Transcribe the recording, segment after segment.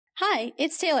Hi,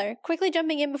 it's Taylor, quickly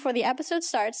jumping in before the episode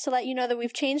starts to let you know that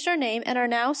we've changed our name and are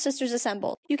now Sisters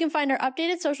Assembled. You can find our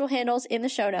updated social handles in the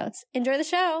show notes. Enjoy the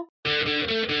show!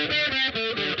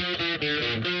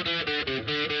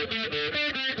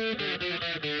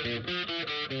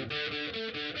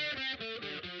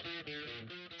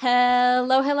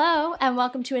 Hello, and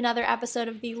welcome to another episode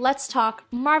of the Let's Talk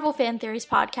Marvel Fan Theories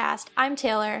podcast. I'm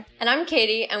Taylor. And I'm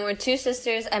Katie, and we're two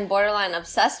sisters and borderline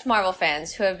obsessed Marvel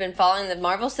fans who have been following the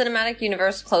Marvel Cinematic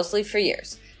Universe closely for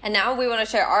years. And now we want to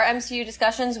share our MCU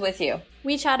discussions with you.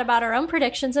 We chat about our own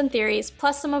predictions and theories,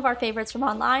 plus some of our favorites from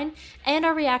online, and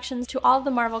our reactions to all of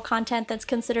the Marvel content that's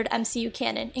considered MCU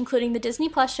canon, including the Disney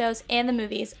Plus shows and the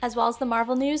movies, as well as the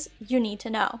Marvel news you need to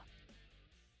know.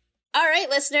 All right,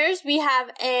 listeners, we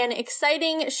have an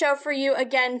exciting show for you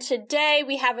again today.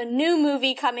 We have a new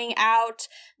movie coming out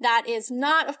that is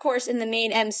not, of course, in the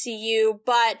main MCU,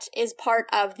 but is part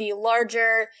of the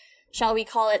larger, shall we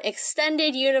call it,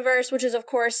 extended universe, which is, of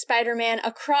course, Spider-Man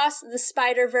Across the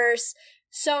Spiderverse,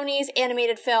 Sony's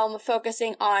animated film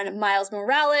focusing on Miles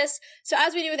Morales. So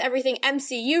as we do with everything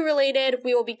MCU related,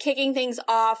 we will be kicking things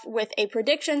off with a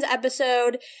predictions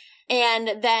episode,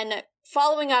 and then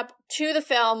following up to the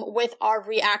film with our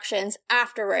reactions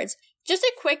afterwards. Just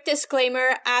a quick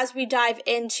disclaimer as we dive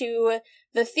into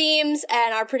the themes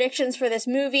and our predictions for this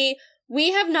movie.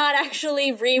 We have not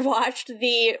actually rewatched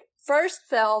the first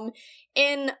film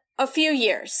in a few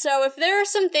years. So if there are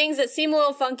some things that seem a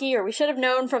little funky or we should have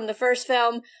known from the first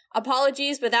film,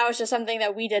 apologies, but that was just something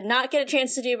that we did not get a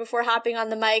chance to do before hopping on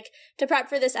the mic to prep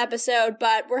for this episode.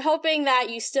 But we're hoping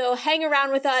that you still hang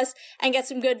around with us and get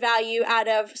some good value out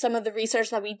of some of the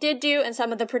research that we did do and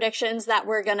some of the predictions that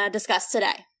we're gonna discuss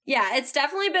today. Yeah, it's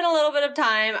definitely been a little bit of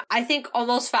time. I think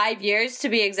almost 5 years to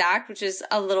be exact, which is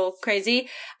a little crazy.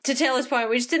 To Taylor's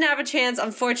point, we just didn't have a chance,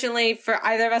 unfortunately, for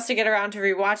either of us to get around to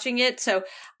rewatching it. So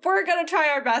we're going to try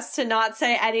our best to not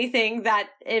say anything that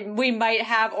we might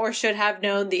have or should have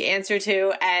known the answer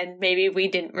to, and maybe we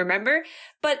didn't remember.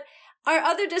 But our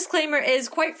other disclaimer is,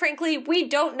 quite frankly, we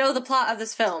don't know the plot of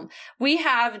this film. We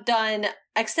have done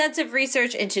extensive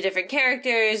research into different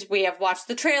characters. We have watched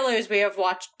the trailers. We have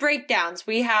watched breakdowns.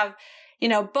 We have,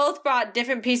 both brought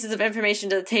different pieces of information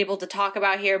to the table to talk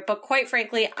about here. But quite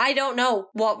frankly, I don't know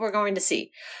what we're going to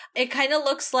see. It kind of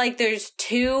looks like there's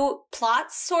two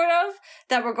plots, sort of,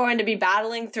 that we're going to be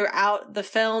battling throughout the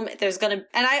film. And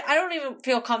I don't even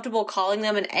feel comfortable calling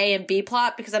them an A and B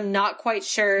plot because I'm not quite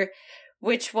sure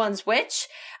which one's which.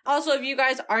 Also, if you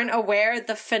guys aren't aware,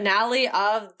 the finale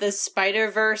of the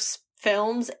Spiderverse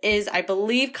films is, I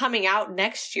believe, coming out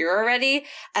next year already.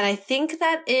 And I think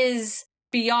that is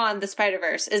Beyond the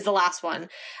Spiderverse is the last one.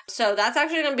 So that's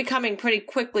actually going to be coming pretty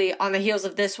quickly on the heels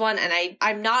of this one. And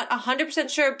I'm not 100%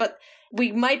 sure, but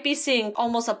we might be seeing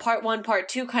almost a part 1, part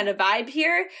 2 kind of vibe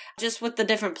here, just with the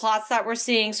different plots that we're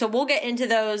seeing. So we'll get into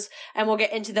those and we'll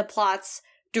get into the plots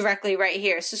directly right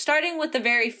here. So starting with the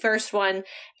very first one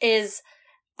is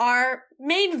our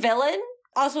main villain,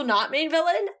 also not main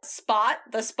villain, Spot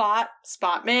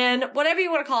Man, whatever you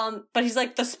want to call him, but he's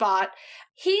like the Spot.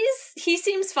 He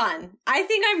seems fun. I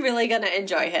think I'm really gonna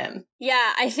enjoy him.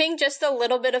 Yeah, I think just a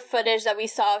little bit of footage that we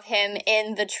saw of him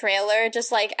in the trailer,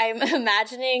 just like I'm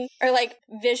imagining or like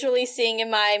visually seeing in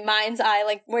my mind's eye,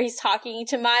 like where he's talking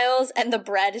to Miles and the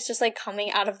bread is just like coming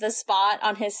out of the spot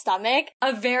on his stomach.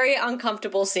 A very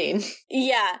uncomfortable scene.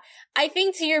 Yeah. I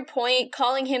think to your point,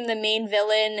 calling him the main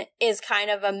villain is kind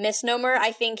of a misnomer.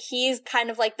 I think he's kind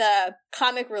of like the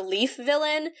comic relief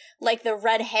villain, like the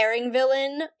red herring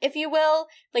villain, if you will.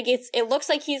 Like it looks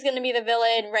like he's going to be the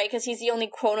villain, right? Because he's the only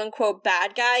quote unquote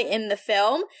bad guy in the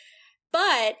film.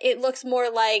 But it looks more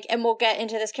like, and we'll get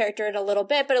into this character in a little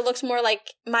bit, but it looks more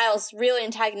like Miles' real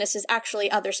antagonist is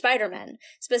actually other Spider-Men,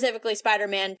 specifically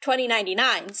Spider-Man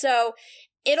 2099. So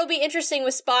it'll be interesting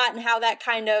with Spot and how that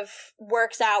kind of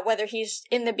works out, whether he's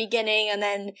in the beginning and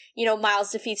then,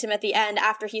 Miles defeats him at the end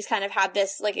after he's kind of had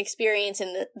this, like, experience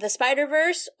in the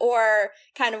Spider-Verse, or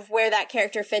kind of where that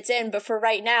character fits in. But for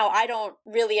right now, I don't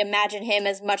really imagine him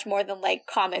as much more than, like,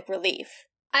 comic relief.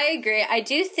 I agree. I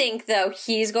do think, though,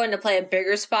 he's going to play a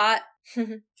bigger Spot.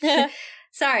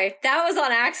 Sorry, that was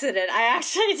on accident. I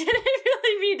actually didn't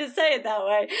really mean to say it that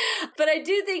way. But I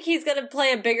do think he's going to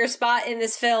play a bigger Spot in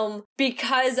this film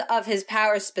because of his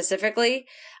powers specifically.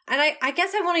 And I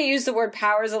guess I want to use the word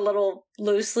powers a little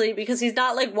loosely because he's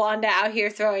not like Wanda out here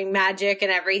throwing magic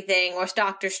and everything, or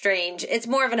Doctor Strange. It's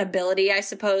more of an ability, I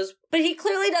suppose. But he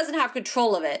clearly doesn't have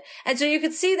control of it. And so you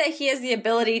could see that he has the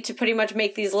ability to pretty much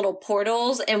make these little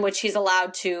portals in which he's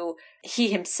allowed to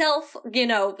he himself, you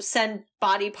know, send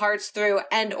body parts through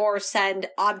and or send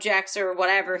objects or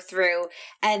whatever through,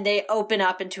 and they open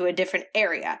up into a different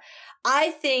area.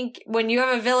 I think when you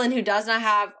have a villain who does not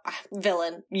have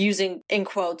villain, using in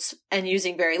quotes and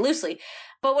using very loosely,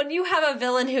 but when you have a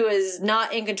villain who is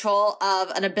not in control of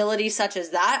an ability such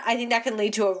as that, I think that can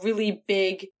lead to a really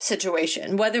big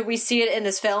situation. Whether we see it in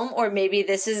this film or maybe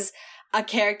this is a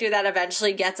character that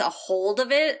eventually gets a hold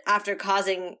of it after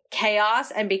causing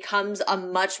chaos and becomes a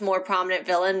much more prominent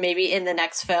villain maybe in the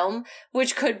next film,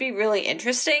 which could be really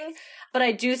interesting. But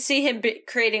I do see him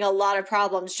creating a lot of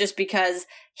problems just because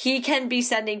he can be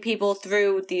sending people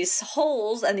through these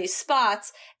holes and these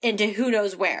spots into who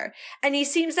knows where. And he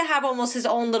seems to have almost his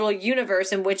own little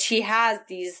universe in which he has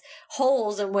these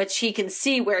holes in which he can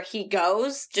see where he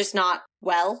goes, just not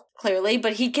well, clearly,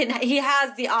 but he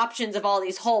has the options of all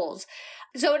these holes.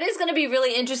 So it is going to be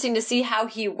really interesting to see how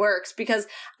he works, because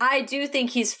I do think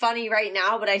he's funny right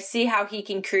now, but I see how he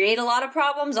can create a lot of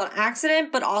problems on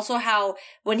accident, but also how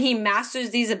when he masters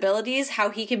these abilities,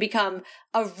 how he can become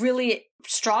a really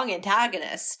strong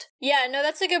antagonist. Yeah, no,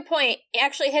 that's a good point.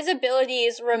 Actually, his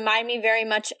abilities remind me very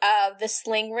much of the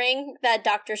sling ring that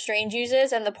Doctor Strange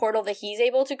uses and the portal that he's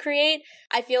able to create.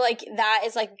 I feel like that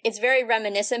is like, it's very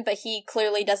reminiscent, but he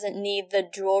clearly doesn't need the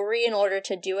jewelry in order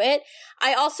to do it.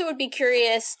 I also would be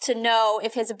curious to know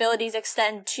if his abilities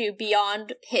extend to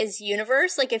beyond his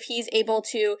universe, like if he's able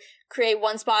to create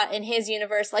one spot in his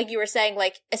universe, like you were saying,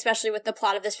 like, especially with the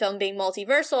plot of this film being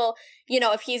multiversal, you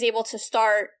know, if he's able to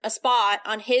start a spot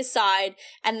on his side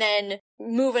and then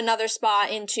move another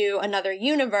spot into another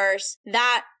universe,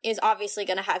 that is obviously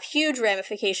going to have huge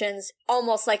ramifications,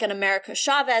 almost like an America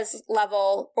Chavez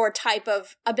level or type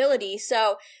of ability.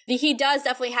 So he does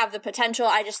definitely have the potential.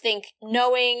 I just think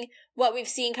knowing what we've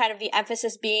seen, kind of the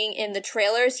emphasis being in the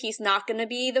trailers, he's not going to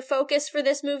be the focus for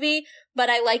this movie. But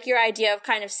I like your idea of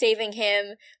kind of saving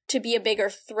him to be a bigger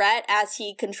threat as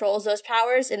he controls those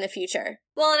powers in the future.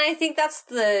 Well, and I think that's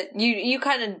you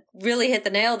kind of really hit the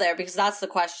nail there, because that's the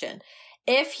question.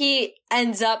 If he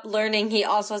ends up learning he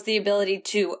also has the ability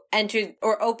to enter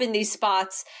or open these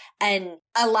spots and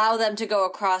allow them to go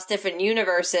across different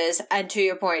universes, and to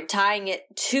your point, tying it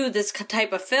to this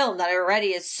type of film that already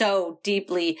is so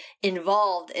deeply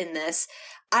involved in this,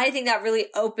 I think that really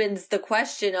opens the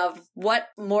question of what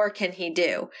more can he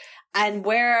do? And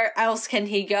where else can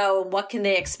he go? And what can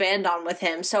they expand on with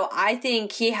him? So I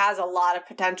think he has a lot of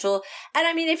potential. And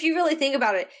I mean, if you really think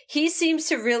about it, he seems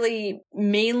to really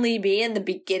mainly be in the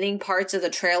beginning parts of the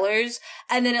trailers.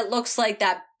 And then it looks like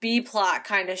that B plot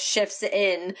kind of shifts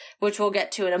in, which we'll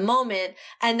get to in a moment.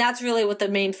 And that's really what the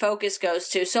main focus goes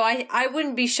to. So I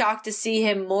wouldn't be shocked to see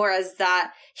him more as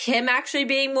that, him actually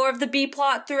being more of the B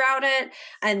plot throughout it.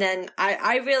 And then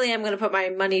I really am going to put my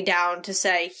money down to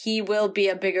say he will be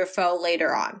a bigger foe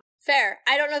later on. Fair.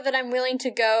 I don't know that I'm willing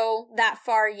to go that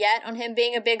far yet on him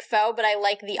being a big foe, but I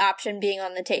like the option being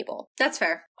on the table. That's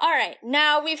fair. All right.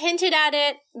 Now we've hinted at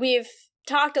it. We've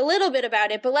talked a little bit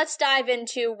about it, but let's dive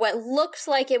into what looks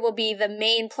like it will be the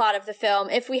main plot of the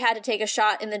film if we had to take a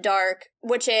shot in the dark,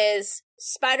 which is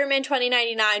Spider-Man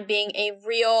 2099 being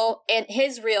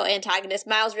his real antagonist,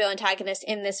 Miles' real antagonist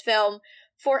in this film,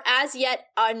 for as yet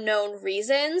unknown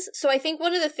reasons. So I think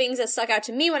one of the things that stuck out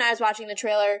to me when I was watching the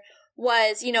trailer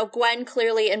was, you know, Gwen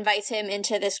clearly invites him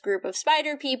into this group of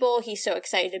spider people. He's so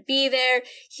excited to be there.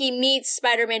 He meets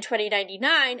Spider-Man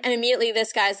 2099, and immediately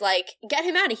this guy's like, get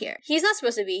him out of here. He's not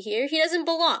supposed to be here. He doesn't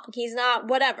belong. He's not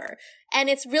whatever. And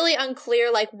it's really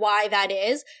unclear, like, why that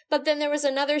is. But then there was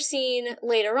another scene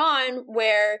later on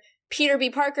where Peter B.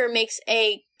 Parker makes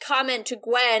a comment to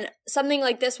Gwen, something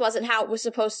like this wasn't how it was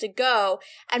supposed to go.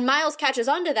 And Miles catches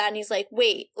onto that and he's like,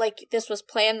 wait, like this was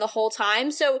planned the whole time?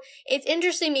 So it's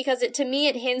interesting because to me,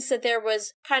 it hints that there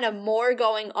was kind of more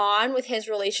going on with his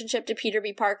relationship to Peter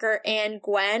B. Parker and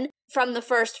Gwen from the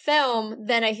first film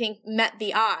than I think met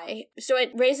the eye. So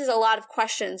it raises a lot of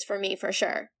questions for me, for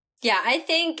sure. Yeah, I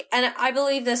think, and I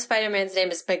believe this Spider-Man's name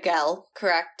is Miguel,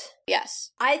 correct? Yes.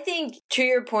 I think, to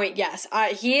your point, yes,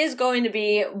 he is going to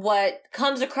be what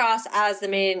comes across as the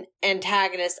main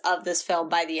antagonist of this film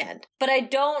by the end. But I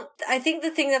think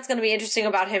the thing that's going to be interesting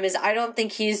about him is I don't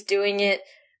think he's doing it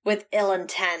with ill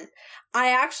intent. I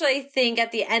actually think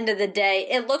at the end of the day,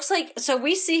 it looks like, so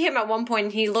we see him at one point,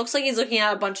 and he looks like he's looking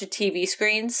at a bunch of TV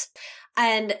screens,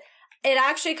 and it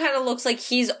actually kind of looks like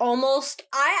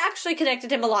I actually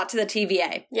connected him a lot to the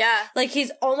TVA. Yeah. Like he's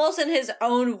almost in his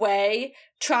own way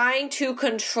trying to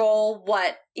control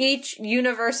what each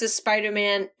universe's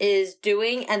Spider-Man is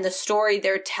doing and the story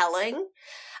they're telling.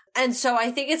 And so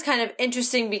I think it's kind of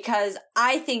interesting because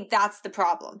I think that's the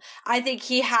problem. I think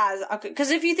he has,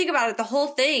 because if you think about it, the whole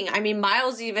thing, I mean,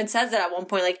 Miles even says that at one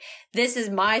point, like, this is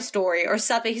my story or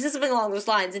something. He says something along those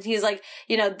lines. And he's like,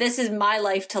 you know, this is my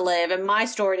life to live and my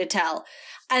story to tell.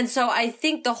 And so I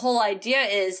think the whole idea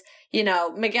is, you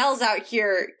know, Miguel's out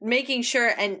here making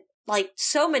sure and like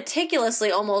so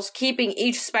meticulously almost keeping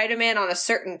each Spider-Man on a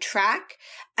certain track.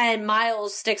 And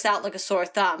Miles sticks out like a sore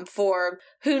thumb for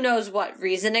who knows what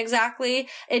reason exactly.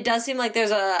 It does seem like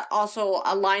there's also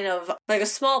a line of, like a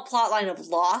small plot line of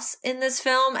loss in this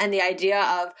film. And the idea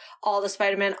of all the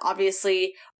Spider-Man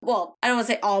obviously, well, I don't want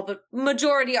to say all, but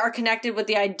majority are connected with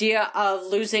the idea of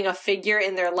losing a figure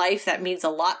in their life that means a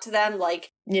lot to them.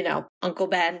 Like, you know, Uncle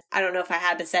Ben. I don't know if I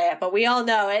had to say it, but we all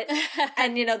know it.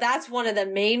 And, you know, that's one of the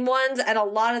main ones. And a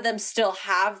lot of them still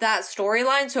have that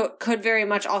storyline. So it could very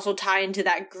much also tie into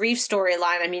that grief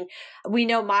storyline. I mean, we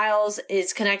know Miles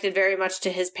is connected very much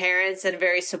to his parents and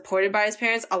very supported by his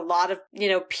parents. A lot of, you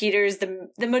know, Peter's,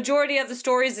 the majority of the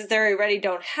stories is they already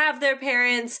don't have their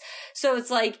parents. So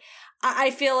it's like,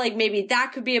 I feel like maybe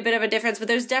that could be a bit of a difference, but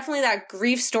there's definitely that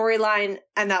grief storyline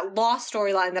and that loss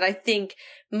storyline that I think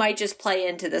might just play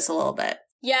into this a little bit.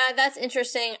 Yeah, that's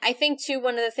interesting. I think, too,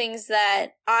 one of the things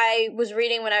that I was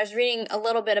reading when I was reading a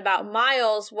little bit about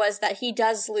Miles was that he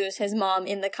does lose his mom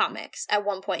in the comics at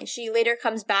one point. She later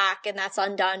comes back, and that's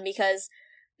undone because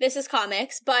this is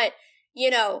comics. But,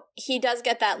 you know, he does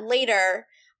get that later,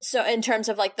 so in terms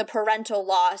of, like, the parental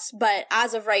loss. But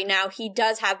as of right now, he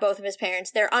does have both of his parents.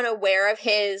 They're unaware of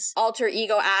his alter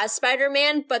ego as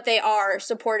Spider-Man, but they are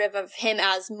supportive of him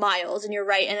as Miles. And you're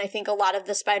right, and I think a lot of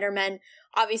the Spider-Men,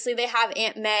 obviously, they have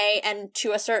Aunt May and,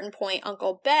 to a certain point,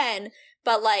 Uncle Ben,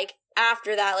 but, like,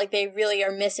 after that, like, they really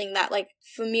are missing that, like,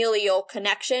 familial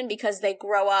connection because they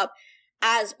grow up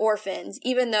as orphans.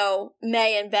 Even though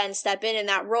May and Ben step in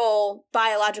that role,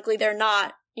 biologically, they're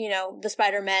not, you know, the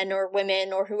Spider-Men or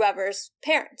women or whoever's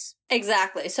parents.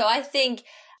 Exactly. So I think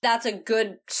that's a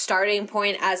good starting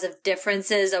point as of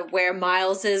differences of where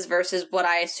Miles is versus what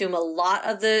I assume a lot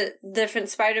of the different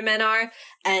Spider-Men are.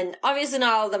 And obviously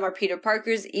not all of them are Peter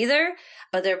Parkers either,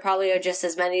 but there probably are just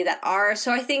as many that are.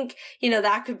 So I think, you know,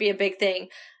 that could be a big thing.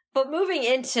 But moving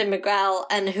into Miguel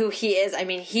and who he is, I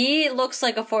mean, he looks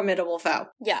like a formidable foe.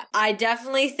 Yeah. I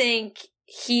definitely think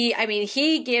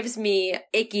he gives me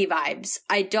icky vibes.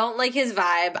 I don't like his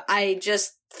vibe. I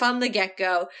just, from the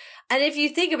get-go. And if you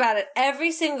think about it,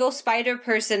 every single spider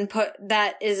person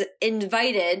that is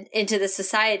invited into the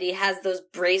society has those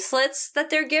bracelets that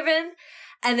they're given.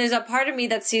 And there's a part of me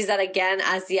that sees that again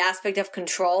as the aspect of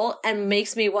control and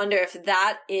makes me wonder if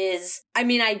that is, I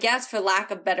mean, I guess for lack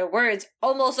of better words,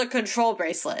 almost a control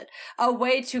bracelet, a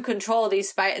way to control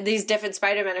these different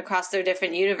Spider-Men across their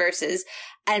different universes.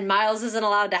 And Miles isn't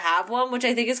allowed to have one, which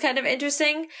I think is kind of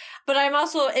interesting. But I'm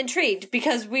also intrigued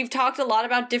because we've talked a lot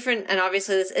about different, and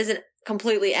obviously this isn't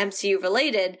completely MCU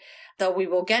related, though we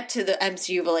will get to the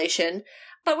MCU relation.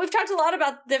 But we've talked a lot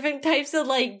about different types of,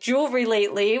 like, jewelry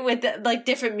lately with, like,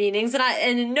 different meanings.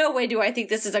 And in no way do I think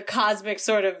this is a cosmic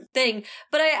sort of thing.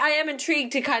 But I am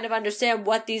intrigued to kind of understand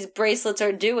what these bracelets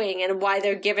are doing and why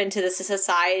they're given to the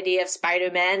society of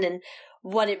Spider-Man and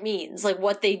what it means. Like,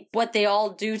 what they all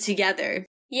do together.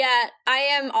 Yeah, I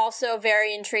am also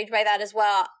very intrigued by that as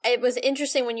well. It was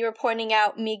interesting when you were pointing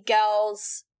out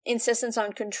Miguel's insistence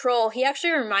on control. He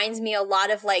actually reminds me a lot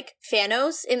of, like,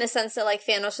 Thanos, in the sense that, like,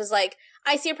 Thanos was like,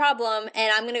 I see a problem,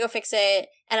 and I'm gonna go fix it,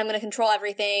 and I'm gonna control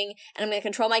everything, and I'm gonna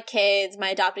control my kids, my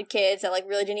adopted kids that, like,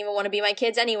 really didn't even want to be my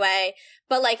kids anyway.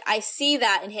 But, like, I see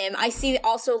that in him. I see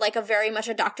also, like, a very much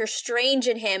a Doctor Strange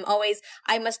in him. Always,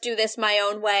 I must do this my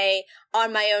own way,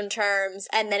 on my own terms,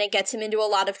 and then it gets him into a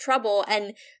lot of trouble.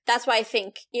 And that's why I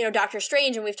think, you know, Doctor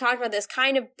Strange, and we've talked about this,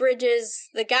 kind of bridges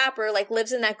the gap or, like,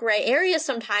 lives in that gray area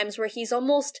sometimes where he's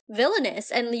almost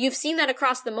villainous. And you've seen that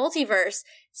across the multiverse.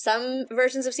 Some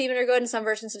versions of Stephen are good and some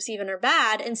versions of Stephen are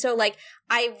bad. And so, like,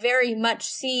 I very much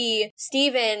see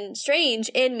Stephen Strange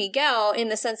in Miguel in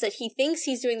the sense that he thinks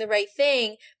he's doing the right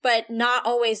thing, but not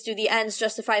always do the ends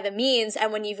justify the means.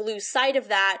 And when you lose sight of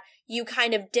that, you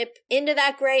kind of dip into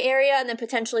that gray area and then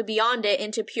potentially beyond it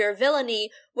into pure villainy,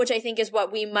 which I think is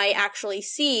what we might actually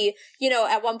see. You know,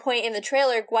 at one point in the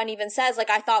trailer, Gwen even says, like,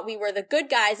 I thought we were the good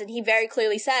guys, and he very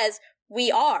clearly says, we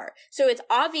are. So it's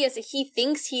obvious that he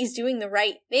thinks he's doing the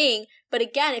right thing. But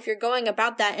again, if you're going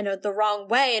about that in the wrong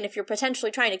way, and if you're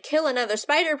potentially trying to kill another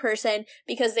spider person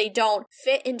because they don't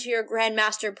fit into your grand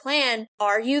master plan,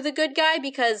 are you the good guy?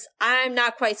 Because I'm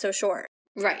not quite so sure.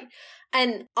 Right.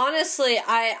 And honestly,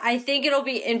 I think it'll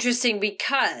be interesting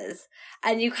because,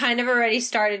 and you kind of already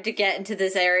started to get into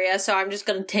this area, so I'm just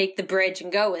going to take the bridge and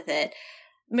go with it.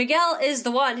 Miguel is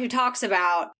the one who talks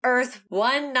about Earth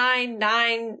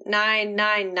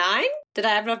 199999. Did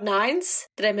I have enough nines?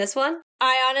 Did I miss one?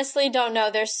 I honestly don't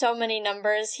know. There's so many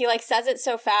numbers. He says it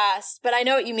so fast, but I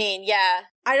know what you mean. Yeah.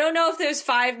 I don't know if there's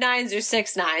 5 nines or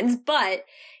 6 nines, but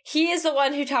he is the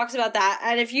one who talks about that.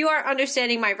 And if you are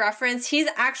understanding my reference, he's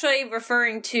actually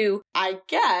referring to, I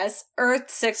guess, Earth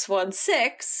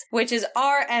 616, which is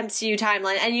our MCU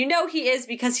timeline. And you know he is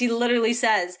because he literally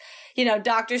says,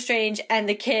 Doctor Strange and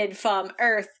the kid from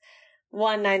Earth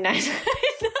 1999.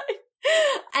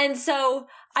 And so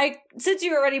since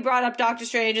you already brought up Doctor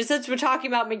Strange, and since we're talking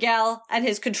about Miguel and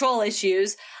his control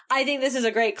issues, I think this is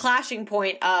a great clashing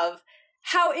point of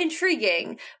how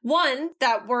intriguing. One,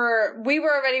 that we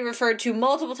were already referred to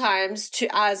multiple times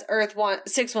as Earth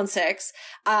 616,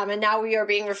 and now we are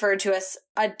being referred to as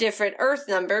a different Earth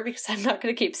number, because I'm not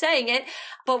going to keep saying it,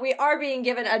 but we are being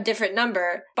given a different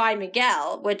number by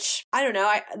Miguel, which, I don't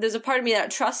know, there's a part of me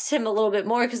that trusts him a little bit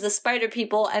more, because the Spider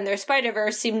People and their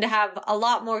Spiderverse seem to have a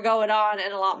lot more going on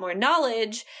and a lot more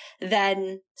knowledge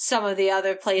than some of the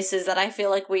other places that I feel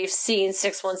like we've seen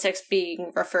 616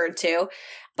 being referred to.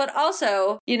 But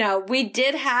also, we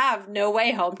did have No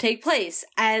Way Home take place.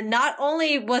 And not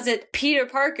only was it Peter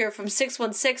Parker from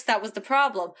 616 that was the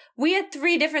problem, we had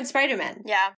 3 different Spider-Men.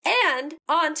 Yeah. And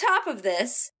on top of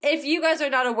this, if you guys are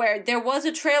not aware, there was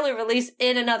a trailer released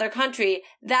in another country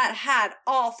that had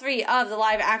all 3 of the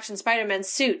live action Spider-Man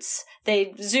suits.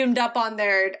 They zoomed up on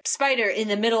their spider in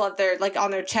the middle of their,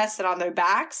 on their chest and on their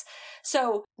backs.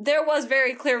 So there was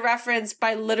very clear reference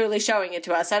by literally showing it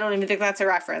to us. I don't even think that's a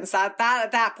reference. That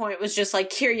at that point was just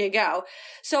here you go.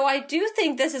 So I do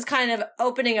think this is kind of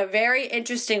opening a very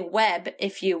interesting web,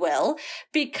 if you will,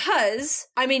 because,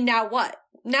 now what?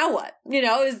 Now what?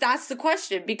 That's the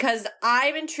question, because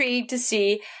I'm intrigued to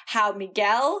see how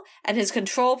Miguel and his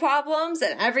control problems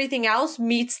and everything else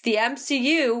meets the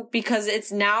MCU, because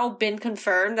it's now been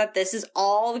confirmed that this is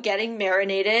all getting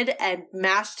marinated and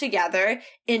mashed together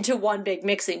into one big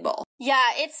mixing bowl. Yeah,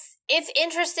 it's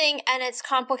interesting and it's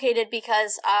complicated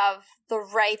because of the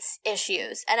rights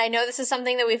issues. And I know this is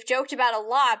something that we've joked about a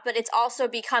lot, but it's also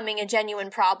becoming a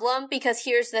genuine problem, because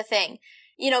here's the thing.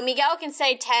 Miguel can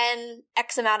say 10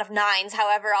 X amount of nines,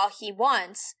 however all he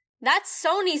wants. That's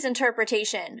Sony's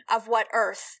interpretation of what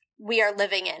Earth we are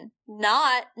living in,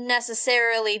 not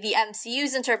necessarily the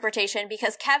MCU's interpretation,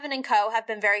 because Kevin and co have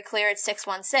been very clear it's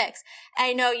 616. And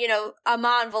I know,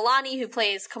 Aman Vellani, who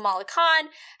plays Kamala Khan,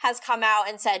 has come out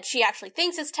and said she actually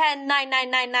thinks it's 10, 9, 9,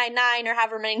 9, 9, 9, or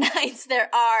however many nines there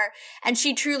are, and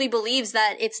she truly believes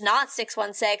that it's not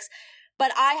 616.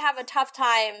 But I have a tough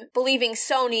time believing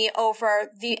Sony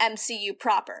over the MCU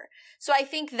proper. So I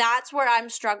think that's where I'm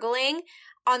struggling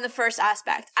on the first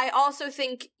aspect. I also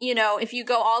think, if you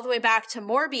go all the way back to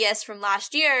Morbius from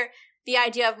last year, the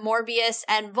idea of Morbius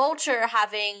and Vulture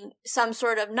having some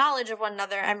sort of knowledge of one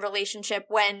another and relationship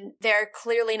when they're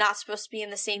clearly not supposed to be in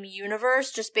the same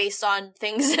universe, just based on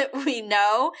things that we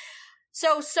know.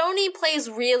 So Sony plays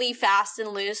really fast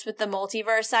and loose with the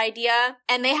multiverse idea,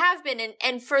 and they have been,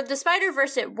 and for the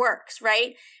Spider-Verse it works,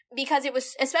 right? Because it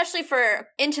was, especially for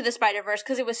Into the Spider-Verse,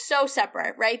 because it was so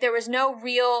separate, right? There was no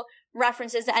real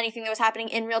references to anything that was happening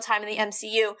in real time in the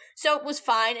MCU, so it was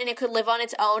fine and it could live on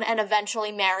its own and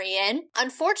eventually marry in.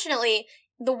 Unfortunately,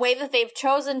 the way that they've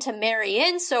chosen to marry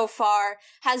in so far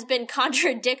has been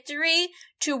contradictory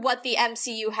to what the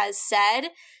MCU has said.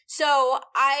 So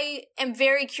I am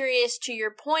very curious, to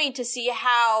your point, to see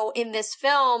how in this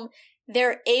film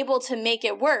they're able to make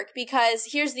it work, because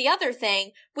here's the other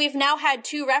thing. We've now had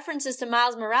 2 references to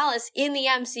Miles Morales in the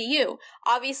MCU.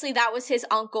 Obviously, that was his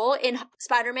uncle in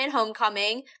Spider-Man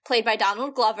Homecoming, played by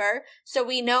Donald Glover. So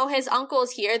we know his uncle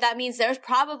is here. That means there's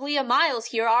probably a Miles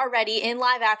here already in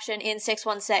live action in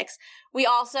 616. We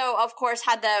also, of course,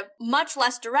 had the much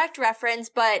less direct reference,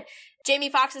 but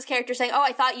Jamie Foxx's character saying, "Oh,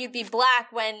 I thought you'd be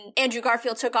black," when Andrew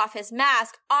Garfield took off his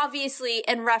mask, obviously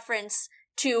in reference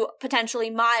to potentially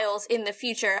Miles in the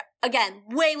future. Again,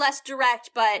 way less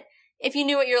direct, but if you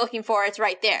knew what you're looking for, it's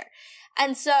right there.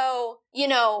 And so,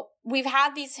 we've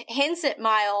had these hints at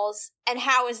Miles, and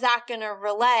how is that going to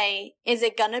relay? Is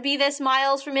it going to be this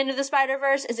Miles from Into the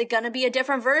Spider-Verse? Is it going to be a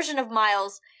different version of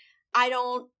Miles? I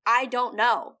don't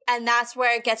know. And that's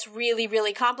where it gets really,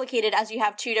 really complicated, as you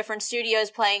have 2 different studios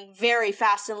playing very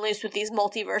fast and loose with these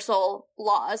multiversal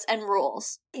laws and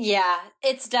rules. Yeah,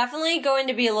 it's definitely going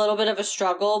to be a little bit of a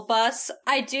struggle, Bus.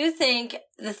 I do think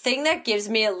the thing that gives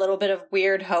me a little bit of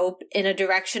weird hope in a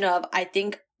direction of, I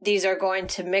think these are going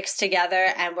to mix together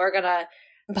and we're going to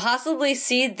possibly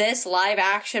see this live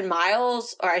action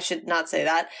Miles, or I should not say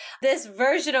that, this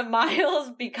version of Miles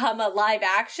become a live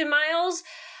action Miles.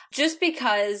 Just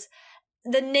because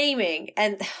the naming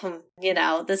and,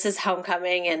 this is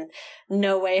Homecoming and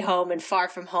No Way Home and Far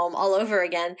From Home all over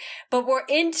again. But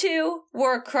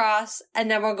we're across,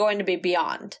 and then we're going to be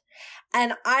beyond.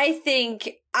 And I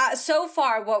think so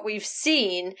far what we've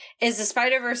seen is the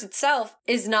Spider-Verse itself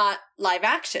is not live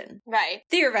action. Right.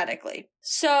 Theoretically.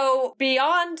 So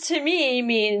beyond to me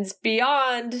means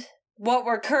beyond what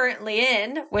we're currently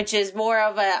in, which is more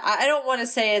of I don't want to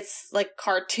say it's like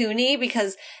cartoony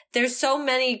because there's so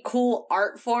many cool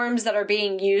art forms that are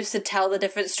being used to tell the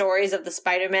different stories of the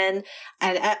Spider-Man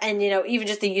and even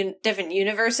just the different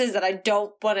universes that I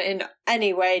don't want to in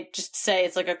any way just say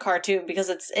it's like a cartoon because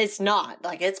it's not.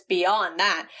 Like, it's beyond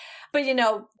that. But,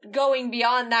 going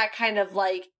beyond that kind of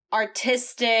like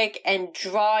artistic and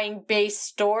drawing based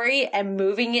story and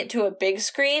moving it to a big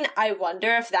screen, I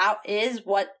wonder if that is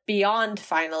what Beyond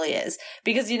finally is.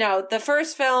 Because, the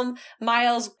first film,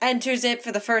 Miles enters it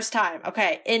for the first time.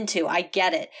 Okay, I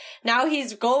get it. Now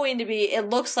he's going to be, it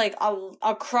looks like,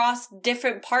 across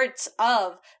different parts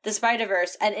of the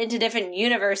Spider-Verse and into different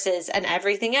universes and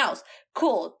everything else.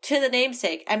 Cool, to the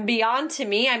namesake. And beyond, to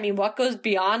me, I mean, what goes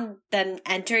beyond than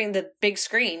entering the big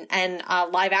screen and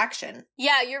live action?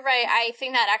 Yeah, you're right. I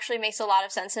think that actually makes a lot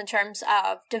of sense in terms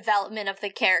of development of the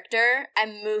character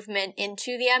and movement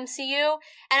into the MCU.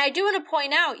 And I do want to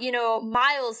point out,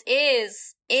 Miles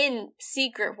is in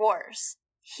Secret Wars.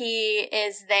 He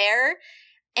is there,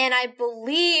 and I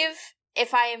believe,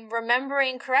 if I am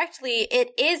remembering correctly,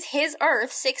 it is his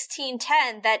Earth,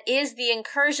 1610, that is the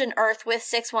incursion Earth with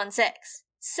 616.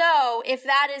 So, if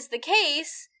that is the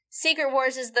case, Secret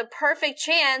Wars is the perfect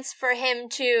chance for him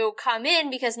to come in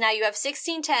because now you have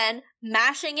 1610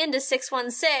 mashing into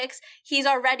 616. He's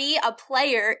already a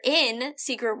player in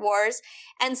Secret Wars.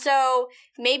 And so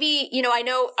maybe, I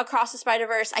know Across the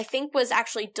Spider-Verse, I think was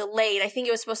actually delayed. I think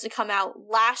it was supposed to come out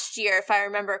last year, if I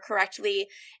remember correctly,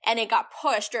 and it got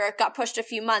pushed a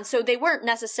few months. So they weren't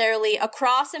necessarily,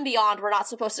 Across and Beyond were not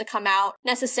supposed to come out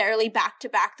necessarily back to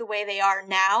back the way they are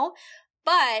now.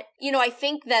 But, I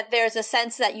think that there's a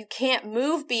sense that you can't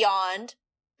move beyond,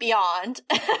 because,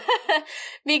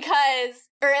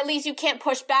 or at least you can't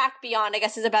push back beyond, I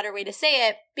guess is a better way to say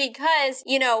it, because,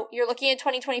 you're looking at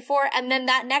 2024, and then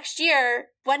that next year,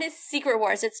 when is Secret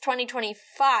Wars? It's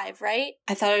 2025, right?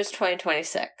 I thought it was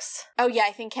 2026. Oh yeah,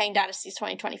 I think Kang Dynasty is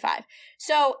 2025.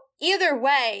 So, either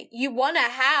way, you want to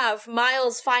have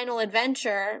Miles' final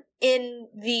adventure in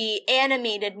the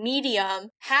animated medium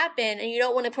happen, and you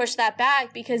don't want to push that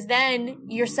back because then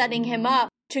you're setting him up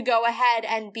to go ahead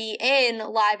and be in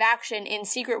live action in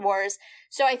Secret Wars.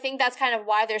 So I think that's kind of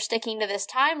why they're sticking to this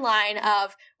timeline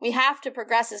of we have to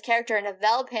progress his character and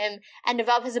develop him and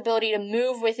develop his ability to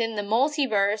move within the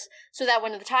multiverse so that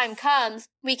when the time comes,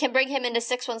 we can bring him into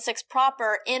 616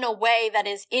 proper in a way that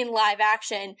is in live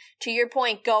action, to your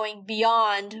point, going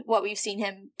beyond what we've seen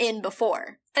him in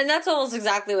before. And that's almost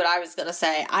exactly what I was going to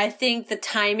say. I think the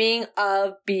timing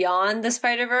of Beyond the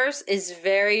Spider-Verse is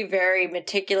very, very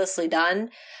meticulously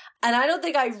done. And I don't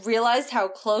think I realized how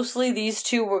closely these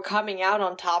two were coming out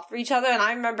on top of each other. And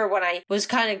I remember when I was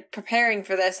kind of preparing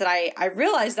for this and I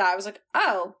realized that, I was like,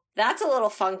 oh, that's a little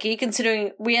funky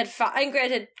considering we had, and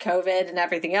granted, COVID and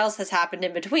everything else has happened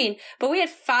in between, but we had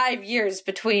 5 years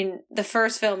between the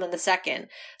first film and the second.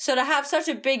 So to have such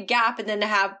a big gap and then to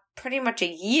have pretty much a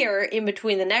year in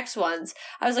between the next ones,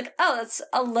 I was like, oh, that's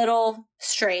a little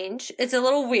strange. It's a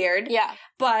little weird. Yeah.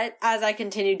 But as I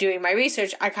continued doing my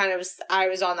research, I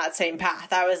was on that same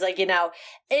path. I was like,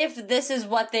 if this is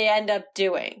what they end up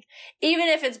doing, even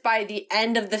if it's by the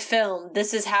end of the film,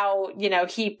 this is how,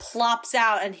 he plops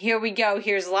out and here we go,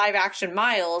 here's live action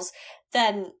Miles,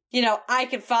 then, I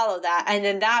could follow that. And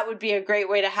then that would be a great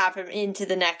way to have him into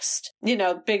the next,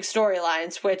 big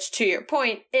storylines, which, to your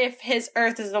point, if his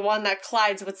Earth is the one that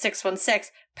collides with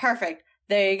 616, perfect.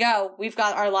 There you go. We've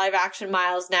got our live action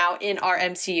Miles now in our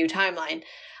MCU timeline.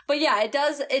 But yeah,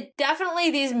 it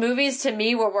definitely, these movies to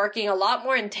me were working a lot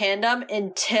more in tandem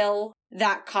until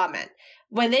that comment.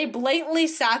 When they blatantly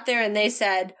sat there and they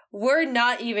said, we're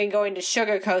not even going to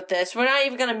sugarcoat this. We're not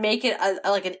even going to make it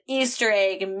like an Easter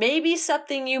egg and maybe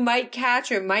something you might catch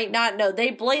or might not know.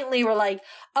 They blatantly were like,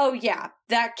 oh yeah,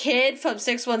 that kid from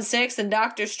 616 and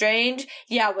Doctor Strange,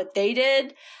 yeah, what they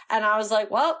did. And I was like,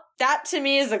 well, that to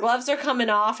me is the gloves are coming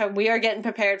off and we are getting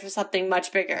prepared for something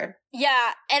much bigger.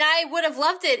 Yeah, and I would have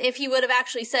loved it if he would have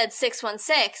actually said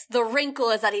 616. The wrinkle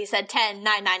is that he said 10-99999.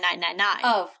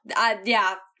 Oh,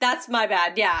 yeah. That's my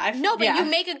bad. Yeah. No, but you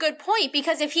make a good point,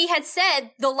 because if he had said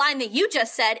the line that you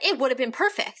just said, it would have been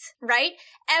perfect, right?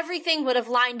 Everything would have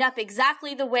lined up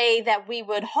exactly the way that we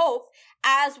would hope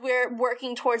as we're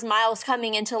working towards Miles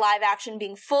coming into live action,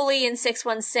 being fully in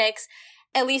 616.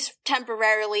 at least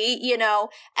temporarily, you know,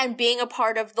 and being a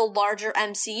part of the larger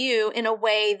MCU in a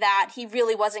way that he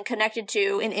really wasn't connected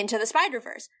to in Into the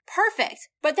Spider-Verse. Perfect.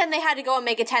 But then they had to go and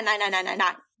make a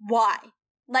 10-9-9-9-9-9. Why?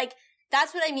 Like,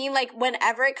 that's what I mean. Like,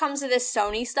 whenever it comes to this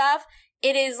Sony stuff,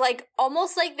 it is like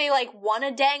almost like they like want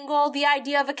to dangle the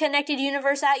idea of a connected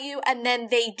universe at you, and then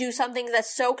they do something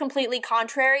that's so completely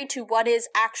contrary to what is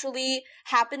actually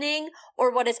happening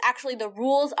or what is actually the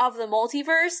rules of the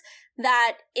multiverse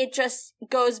that it just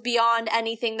goes beyond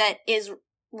anything that is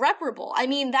reparable. I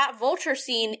mean, that Vulture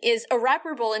scene is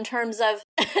irreparable in terms of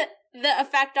the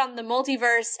effect on the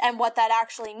multiverse and what that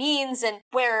actually means and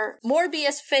where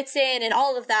Morbius fits in and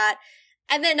all of that.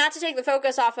 And then, not to take the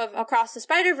focus off of Across the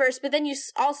Spider-Verse, but then you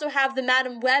also have the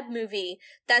Madam Web movie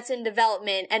that's in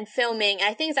development and filming.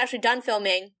 I think it's actually done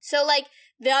filming. So, like,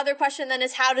 the other question then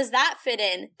is, how does that fit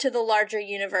in to the larger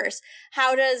universe?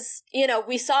 How does, you know,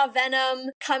 we saw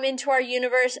Venom come into our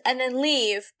universe and then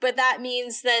leave, but that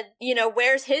means that, you know,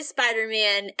 where's his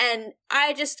Spider-Man? And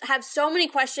I just have so many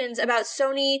questions about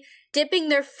Sony dipping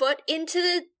their foot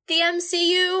into the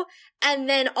MCU and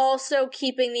then also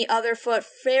keeping the other foot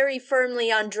very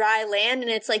firmly on dry land.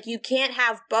 And it's like, you can't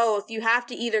have both. You have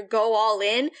to either go all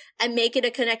in and make it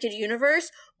a connected universe,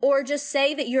 or just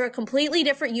say that you're a completely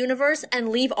different universe and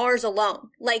leave ours alone.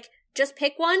 Like, just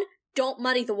pick one. Don't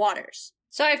muddy the waters.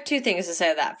 So I have two things to say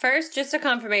to that. First, just a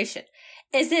confirmation.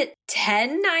 Is it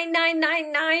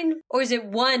 10-9-9-9-9 or is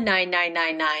it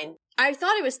 1-9-9-9-9? I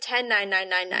thought it was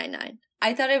 10-9-9-9-9-9.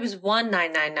 I thought it was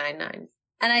 1-9-9-9-9.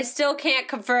 And I still can't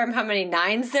confirm how many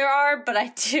nines there are, but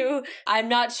I'm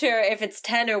not sure if it's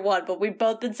 10 or 1, but we've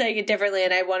both been saying it differently,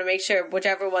 and I want to make sure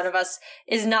whichever one of us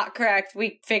is not correct,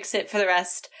 we fix it for the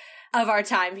rest of our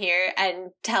time here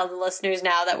and tell the listeners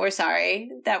now that we're sorry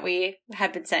that we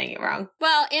have been saying it wrong.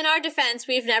 Well, in our defense,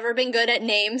 we've never been good at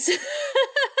names.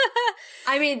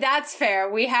 I mean, that's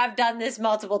fair. We have done this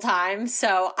multiple times,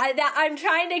 so I'm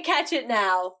trying to catch it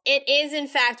now. It is, in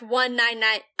fact,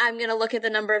 199. I'm going to look at the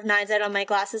number of nines. I don't have my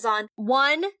glasses on.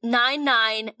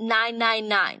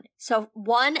 199,999. So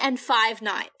 1 and 5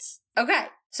 nines. Okay.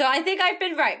 So I think I've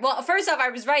been right. Well, first off, I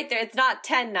was right there. It's not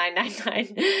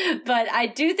 10-999, but I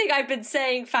do think I've been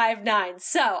saying 5 nines.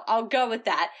 So I'll go with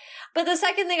that. But the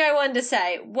second thing I wanted to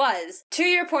say was, to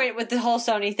your point with the whole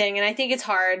Sony thing, and I think it's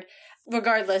hard,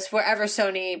 regardless, wherever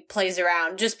Sony plays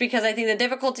around, just because I think the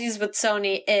difficulties with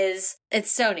Sony is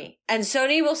it's Sony. And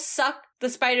Sony will suck the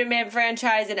Spider-Man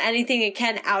franchise and anything it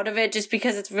can out of it just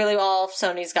because it's really all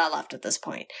Sony's got left at this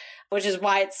point, which is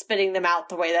why it's spitting them out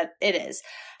the way that it is.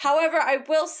 However, I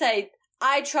will say,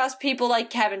 I trust people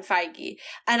like Kevin Feige,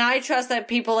 and I trust that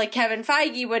people like Kevin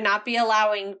Feige would not be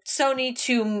allowing Sony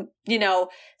to, you know,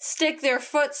 stick their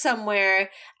foot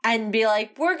somewhere and be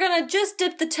like, we're gonna just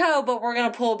dip the toe, but we're gonna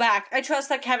pull back. I trust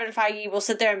that Kevin Feige will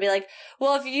sit there and be like,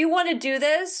 well, if you want to do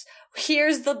this,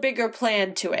 here's the bigger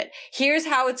plan to it. Here's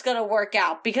how it's going to work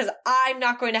out, because I'm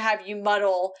not going to have you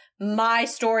muddle my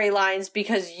storylines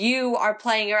because you are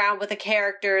playing around with a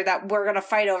character that we're going to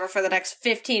fight over for the next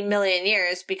 15 million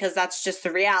years, because that's just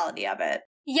the reality of it.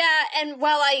 Yeah, and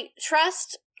while I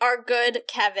trust our good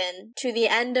Kevin to the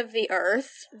end of the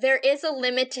earth, there is a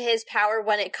limit to his power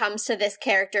when it comes to this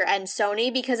character and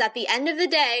Sony, because at the end of the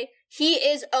day, he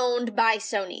is owned by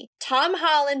Sony. Tom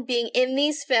Holland being in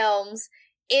these films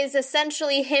is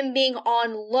essentially him being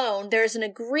on loan. There's an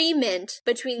agreement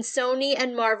between Sony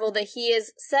and Marvel that he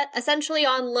is essentially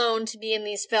on loan to be in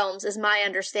these films, is my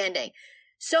understanding.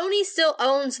 Sony still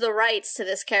owns the rights to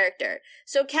this character.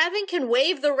 So Kevin can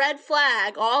wave the red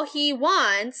flag all he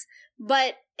wants,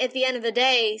 but at the end of the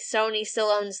day, Sony still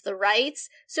owns the rights.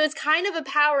 So it's kind of a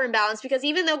power imbalance, because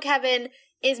even though Kevin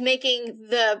is making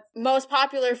the most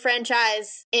popular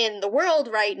franchise in the world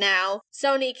right now,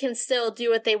 Sony can still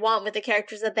do what they want with the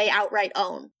characters that they outright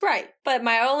own. Right. But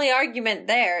my only argument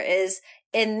there is,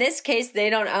 in this case, they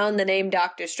don't own the name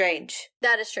Doctor Strange.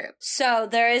 That is true. So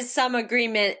there is some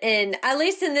agreement at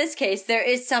least in this case, there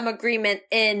is some agreement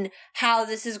in how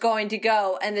this is going to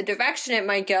go and the direction it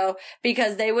might go,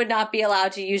 because they would not be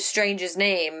allowed to use Strange's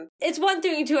name. It's one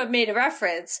thing to have made a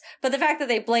reference, but the fact that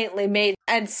they blatantly made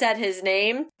and said his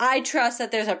name, I trust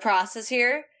that there's a process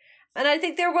here. And I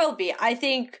think there will be. I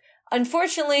think,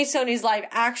 unfortunately, Sony's live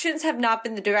actions have not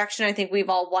been the direction I think we've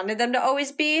all wanted them to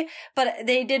always be, but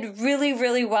they did really,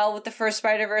 really well with the first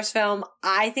Spider-Verse film.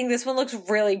 I think this one looks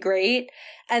really great,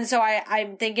 and so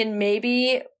I'm thinking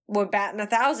maybe we're batting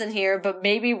 1,000 here, but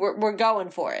maybe we're going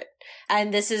for it,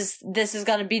 and this is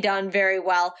going to be done very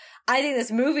well. I think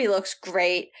this movie looks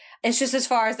great. It's just, as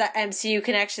far as that MCU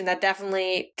connection, that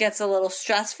definitely gets a little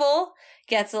stressful,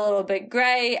 gets a little bit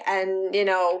gray, and, you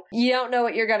know, you don't know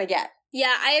what you're going to get.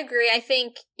 Yeah, I agree. I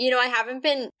think, I haven't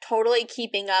been totally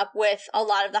keeping up with a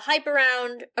lot of the hype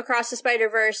around Across the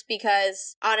Spider-Verse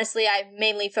because, honestly, I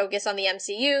mainly focus on the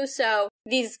MCU, so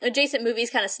these adjacent movies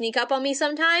kind of sneak up on me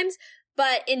sometimes.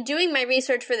 But in doing my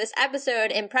research for this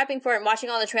episode and prepping for it and watching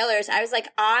all the trailers, I was like,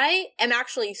 I am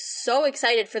actually so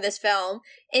excited for this film.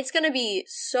 It's going to be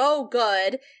so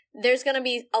good. There's going to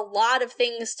be a lot of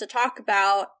things to talk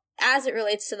about as it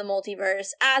relates to the multiverse,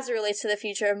 as it relates to the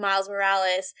future of Miles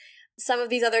Morales. Some of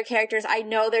these other characters, I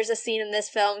know there's a scene in this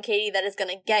film, Katie, that is going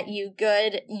to get you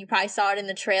good. You probably saw it in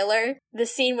the trailer. The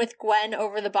scene with Gwen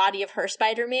over the body of her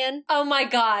Spider-Man. Oh my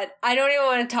god. I don't even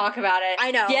want to talk about it. I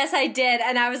know. Yes, I did.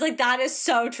 And I was like, that is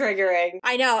so triggering.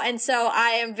 I know. And so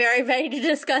I am very ready to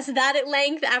discuss that at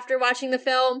length after watching the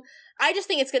film. I just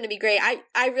think it's going to be great.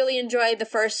 I really enjoyed the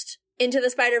first Into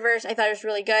the Spider-Verse. I thought it was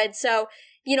really good. So,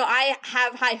 I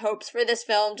have high hopes for this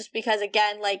film just because,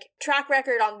 again, track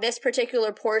record on this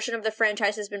particular portion of the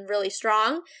franchise has been really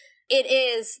strong. It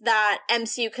is that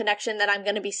MCU connection that I'm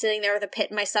going to be sitting there with a pit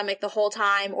in my stomach the whole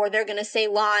time, or they're going to say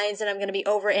lines and I'm going to be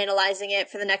overanalyzing it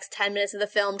for the next 10 minutes of the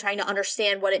film, trying to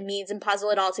understand what it means and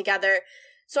puzzle it all together.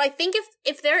 So I think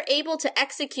if they're able to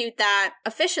execute that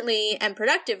efficiently and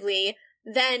productively,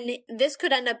 then this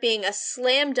could end up being a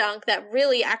slam dunk that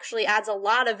really actually adds a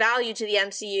lot of value to the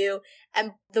MCU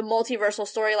and the multiversal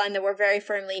storyline that we're very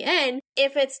firmly in.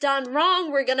 If it's done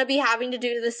wrong, we're going to be having to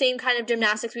do the same kind of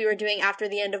gymnastics we were doing after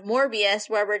the end of Morbius,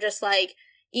 where we're just like,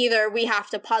 either we have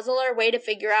to puzzle our way to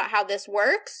figure out how this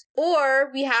works,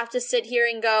 or we have to sit here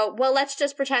and go, well, let's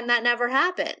just pretend that never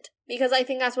happened. Because I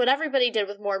think that's what everybody did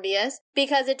with Morbius,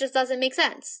 because it just doesn't make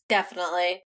sense.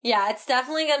 Definitely. Yeah, it's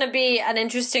definitely going to be an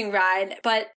interesting ride,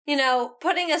 but,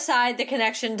 putting aside the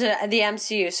connection to the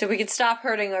MCU so we could stop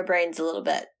hurting our brains a little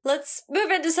bit, let's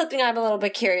move into something I'm a little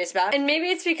bit curious about. And maybe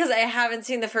it's because I haven't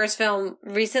seen the first film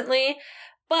recently,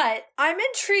 but I'm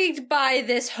intrigued by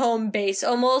this home base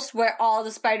almost where all the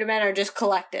Spider-Men are just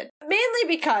collected. Mainly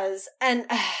because, and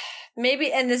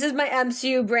this is my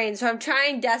MCU brain, so I'm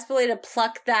trying desperately to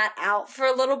pluck that out for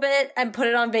a little bit and put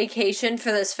it on vacation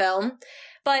for this film.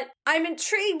 But I'm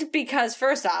intrigued because,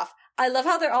 first off, I love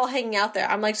how they're all hanging out there.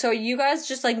 I'm like, so are you guys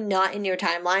just, not in your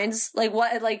timelines?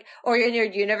 Or in your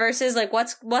universes?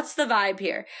 What's the vibe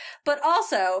here? But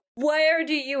also, where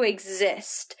do you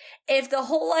exist? If the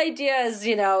whole idea is,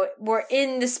 we're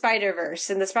in the Spiderverse,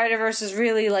 and the Spiderverse is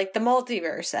really the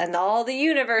multiverse, and all the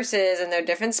universes, and they're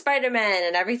different Spider-Men,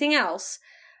 and everything else,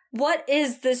 what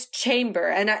is this chamber?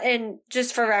 And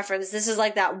just for reference, this is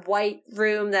that white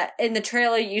room that in the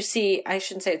trailer you see, I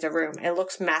shouldn't say it's a room, it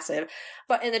looks massive.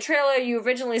 But in the trailer you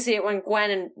originally see it when Gwen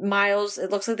and Miles,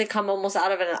 it looks like they come almost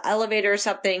out of an elevator or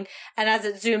something. And as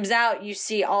it zooms out, you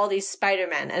see all these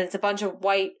Spider-Men, and it's a bunch of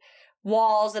white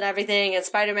walls and everything, and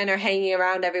Spider-Men are hanging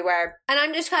around everywhere. And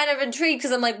I'm just kind of intrigued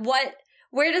because I'm like,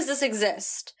 where does this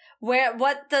exist?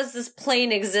 What does this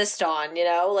plane exist on,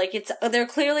 they're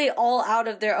clearly all out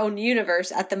of their own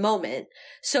universe at the moment.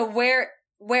 So where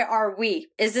are we?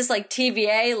 Is this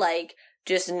TVA,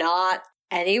 just not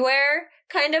anywhere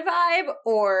kind of vibe,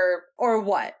 or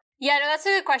what? Yeah, no, that's a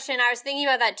good question. I was thinking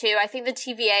about that too. I think the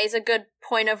TVA is a good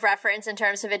point of reference in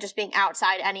terms of it just being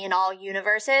outside any and all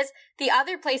universes. The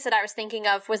other place that I was thinking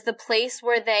of was the place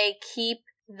where they keep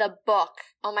the book.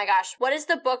 Oh my gosh. What is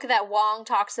the book that Wong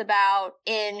talks about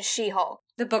in She-Hulk?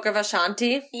 The Book of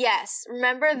Ashanti? Yes.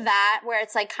 Remember that, where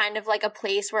it's kind of a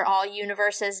place where all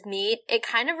universes meet? It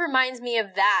kind of reminds me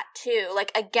of that too.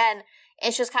 Again,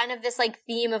 it's just kind of this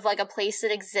theme of a place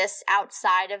that exists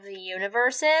outside of the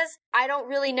universes. I don't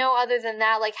really know other than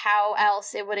that how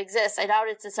else it would exist. I doubt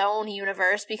it's its own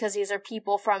universe because these are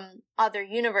people from other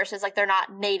universes. They're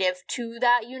not native to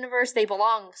that universe. They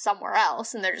belong somewhere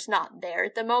else and they're just not there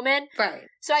at the moment. Right.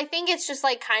 So I think it's just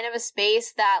kind of a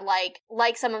space that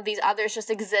like some of these others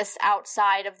just exists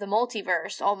outside of the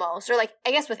multiverse almost. Or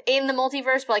I guess within the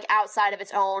multiverse, but outside of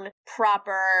its own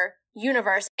proper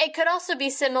universe. It could also be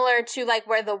similar to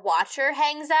where the Watcher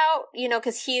hangs out,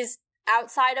 because he's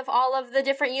outside of all of the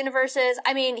different universes.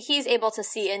 I mean, he's able to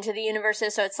see into the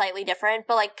universes, so it's slightly different,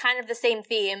 but kind of the same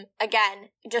theme. Again,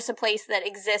 just a place that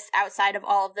exists outside of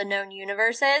all of the known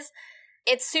universes.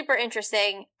 It's super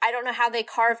interesting. I don't know how they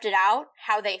carved it out,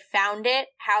 how they found it,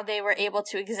 how they were able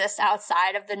to exist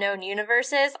outside of the known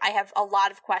universes. I have a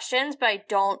lot of questions, but I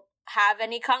don't have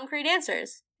any concrete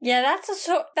answers. Yeah, that's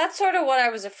sort of what I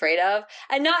was afraid of.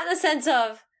 And not in the sense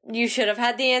of you should have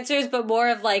had the answers, but more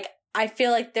of I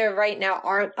feel there right now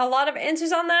aren't a lot of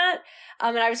answers on that.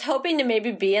 And I was hoping to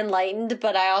maybe be enlightened,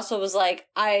 but I also was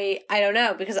I don't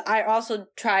know, because I also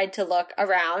tried to look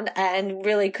around and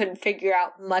really couldn't figure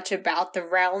out much about the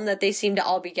realm that they seem to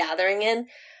all be gathering in.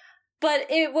 But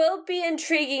it will be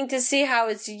intriguing to see how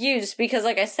it's used because,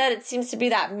 like I said, it seems to be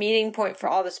that meeting point for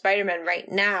all the Spider-Men right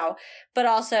now. But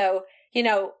also, you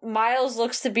know, Miles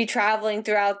looks to be traveling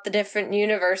throughout the different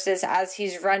universes as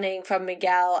he's running from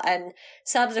Miguel and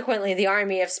subsequently the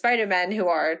army of Spider-Men who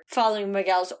are following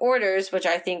Miguel's orders, which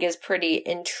I think is pretty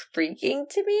intriguing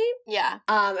to me. Yeah.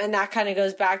 And that kind of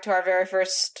goes back to our very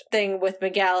first thing with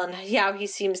Miguel and how he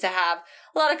seems to have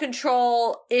a lot of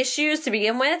control issues to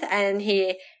begin with, and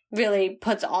he really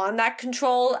puts on that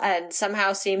control and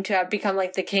somehow seem to have become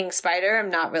like the King Spider. I'm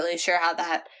not really sure how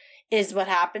that is what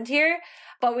happened here.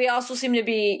 But we also seem to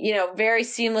be, you know, very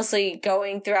seamlessly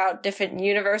going throughout different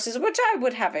universes, which I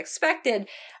would have expected.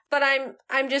 But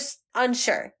I'm just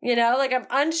unsure, you know, like I'm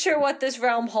unsure what this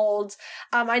realm holds.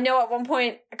 I know at one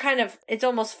point, kind of, it's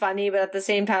almost funny, but at the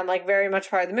same time, like very much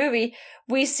part of the movie,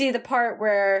 we see the part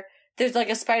where there's like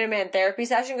a Spider-Man therapy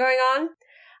session going on.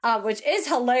 Which is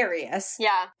hilarious.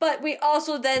 Yeah. But we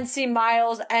also then see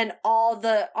Miles and all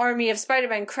the army of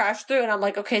Spider-Man crash through, and I'm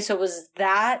like, okay, so was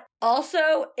that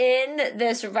also in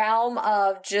this realm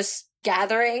of just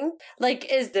gathering? Like,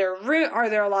 are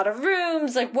there a lot of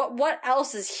rooms? Like, what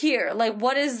else is here? Like,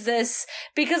 what is this?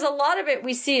 Because a lot of it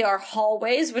we see are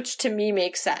hallways, which to me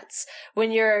makes sense.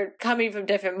 When you're coming from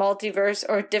different multiverse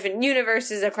or different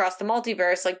universes across the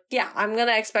multiverse, like, yeah, I'm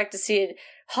gonna expect to see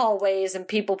hallways and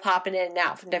people popping in and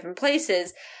out from different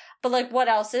places. But like, what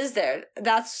else is there?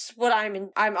 That's what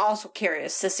I'm also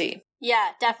curious to see.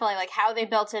 Yeah, definitely. Like how they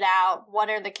built it out. What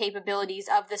are the capabilities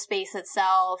of the space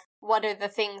itself? What are the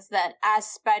things that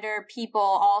as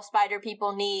all spider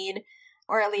people need,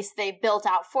 or at least they built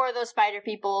out for those spider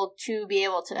people to be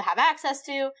able to have access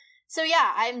to? So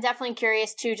yeah, I'm definitely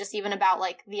curious too, just even about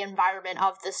like the environment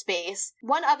of the space.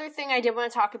 One other thing I did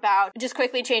want to talk about, just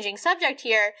quickly changing subject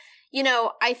here, you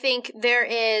know, I think there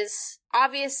is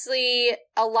obviously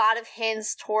a lot of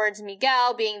hints towards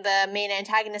Miguel being the main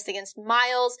antagonist against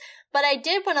Miles, but I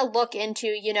did want to look into,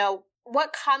 you know,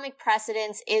 what comic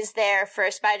precedence is there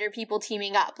for spider people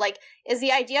teaming up? Like, is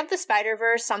the idea of the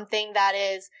Spiderverse something that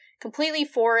is completely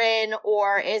foreign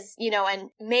or is, you know, and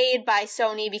made by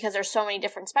Sony because there's so many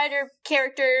different spider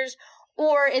characters?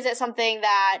 Or is it something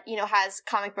that, you know, has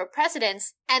comic book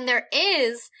precedence? And there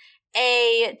is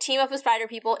a team up of spider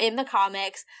people in the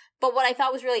comics, but what I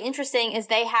thought was really interesting is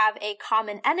they have a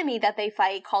common enemy that they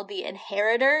fight called the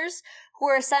Inheritors, who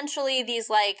are essentially these,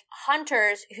 like,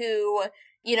 hunters who,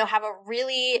 you know, have a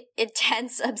really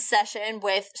intense obsession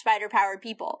with spider-powered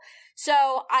people.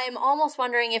 So I'm almost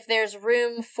wondering if there's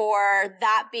room for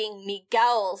that being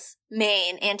Miguel's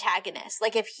main antagonist.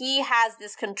 Like, if he has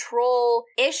this control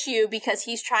issue because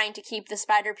he's trying to keep the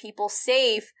spider people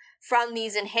safe from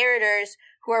these Inheritors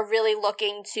who are really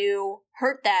looking to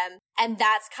hurt them. And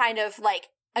that's kind of like,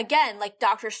 again, like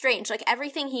Doctor Strange. Like,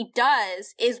 everything he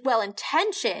does is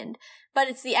well-intentioned, but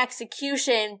it's the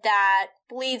execution that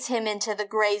bleeds him into the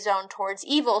gray zone towards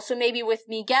evil. So maybe with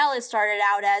Miguel, it started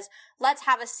out as, let's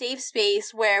have a safe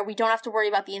space where we don't have to worry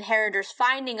about the Inheritors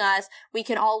finding us. We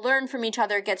can all learn from each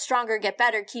other, get stronger, get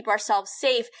better, keep ourselves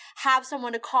safe, have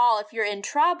someone to call if you're in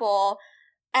trouble.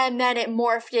 And then it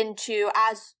morphed into,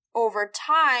 as over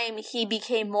time, he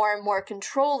became more and more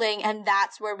controlling, and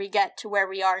that's where we get to where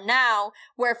we are now,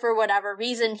 where for whatever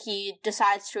reason he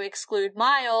decides to exclude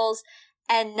Miles,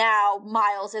 and now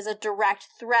Miles is a direct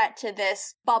threat to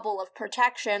this bubble of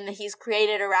protection that he's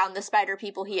created around the spider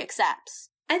people he accepts.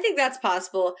 I think that's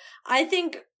possible. I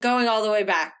think going all the way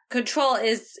back, control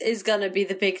is gonna be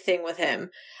the big thing with him.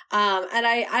 And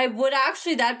I would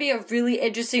actually, that'd be a really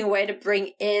interesting way to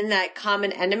bring in that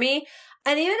common enemy.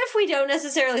 And even if we don't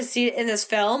necessarily see it in this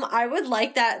film, I would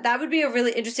like that. That would be a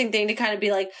really interesting thing to kind of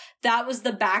be like, that was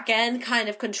the back end kind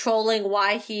of controlling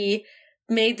why he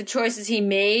made the choices he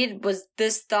made, was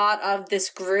this thought of this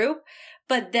group,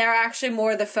 but they're actually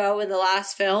more the foe in the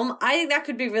last film. I think that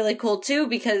could be really cool too,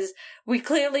 because we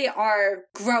clearly are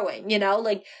growing, you know,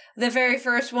 like the very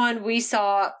first one we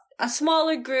saw a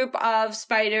smaller group of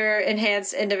spider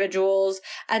enhanced individuals,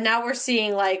 and now we're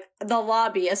seeing like the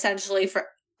lobby essentially for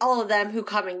all of them who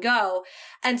come and go.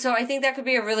 And so I think that could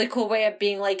be a really cool way of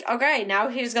being like, okay, now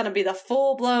here's going to be the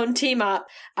full-blown team up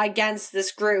against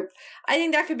this group. I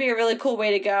think that could be a really cool way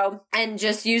to go. And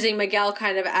just using Miguel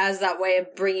kind of as that way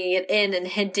of bringing it in and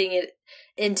hinting it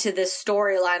into this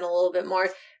storyline a little bit more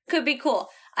could be cool.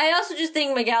 I also just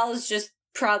think Miguel is just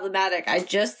problematic. I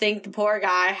just think the poor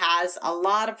guy has a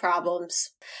lot of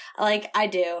problems. Like, I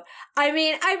do. I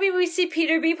mean, we see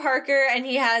Peter B. Parker, and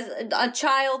he has a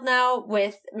child now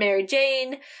with Mary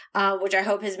Jane, which I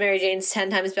hope his Mary Jane's 10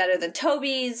 times better than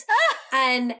Toby's.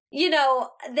 And, you know,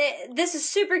 this is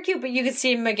super cute, but you can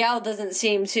see Miguel doesn't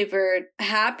seem super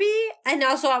happy. And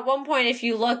also at one point, if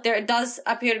you look, there does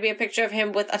appear to be a picture of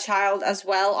him with a child as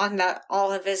well on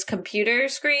all of his computer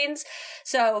screens.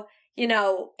 So, you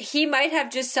know, he might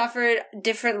have just suffered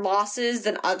different losses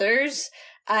than others.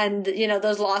 And, you know,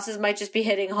 those losses might just be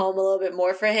hitting home a little bit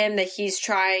more for him, that he's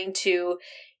trying to...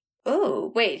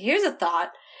 Oh, wait, here's a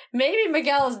thought. Maybe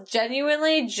Miguel is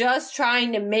genuinely just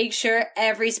trying to make sure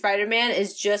every Spider-Man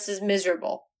is just as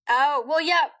miserable. Oh, well,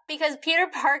 yeah, because Peter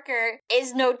Parker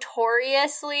is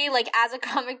notoriously, like, as a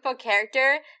comic book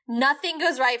character, nothing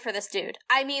goes right for this dude.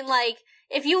 I mean, like,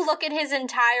 if you look at his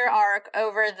entire arc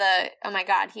over oh my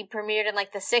god, he premiered in,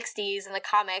 like, the 60s in the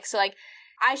comics, so, like,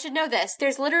 I should know this.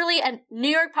 There's literally a New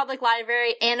York Public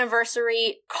Library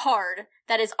anniversary card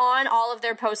that is on all of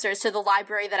their posters to the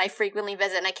library that I frequently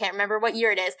visit, and I can't remember what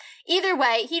year it is. Either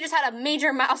way, he just had a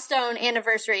major milestone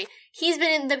anniversary. He's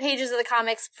been in the pages of the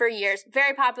comics for years.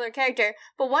 Very popular character.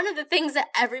 But one of the things that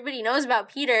everybody knows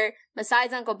about Peter,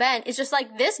 besides Uncle Ben, is just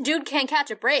like, this dude can't catch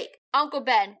a break. Uncle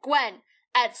Ben, Gwen,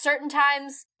 at certain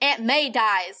times, Aunt May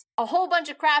dies. A whole bunch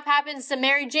of crap happens to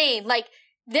Mary Jane. Like,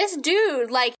 this dude,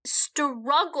 like,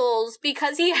 struggles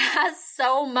because he has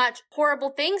so much horrible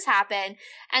things happen.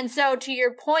 And so, to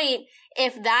your point,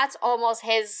 if that's almost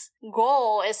his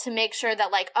goal, is to make sure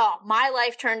that, like, oh, my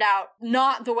life turned out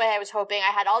not the way I was hoping,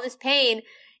 I had all this pain,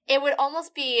 it would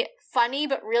almost be funny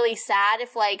but really sad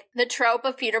if, like, the trope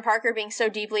of Peter Parker being so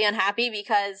deeply unhappy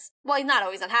because, well, he's not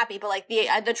always unhappy, but, like,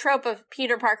 the trope of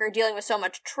Peter Parker dealing with so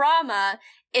much trauma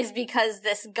is because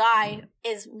this guy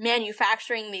is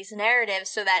manufacturing these narratives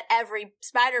so that every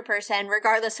Spider-Person,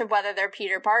 regardless of whether they're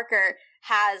Peter Parker,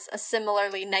 has a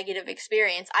similarly negative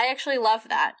experience. I actually love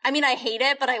that. I mean, I hate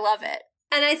it, but I love it.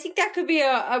 And I think that could be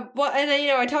and you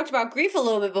know, I talked about grief a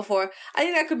little bit before. I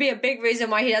think that could be a big reason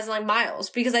why he doesn't like Miles,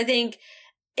 because I think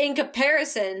in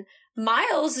comparison,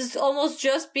 Miles is almost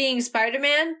just being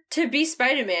Spider-Man to be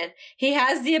Spider-Man. He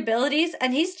has the abilities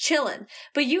and he's chilling.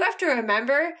 But you have to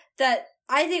remember that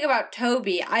I think about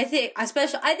Toby. I think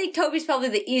Toby's probably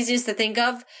the easiest to think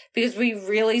of because we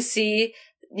really see,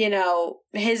 you know,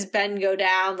 his Ben go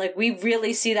down. Like, we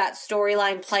really see that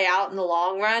storyline play out in the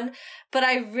long run. But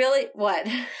what?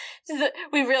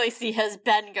 We really see his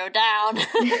Ben go down.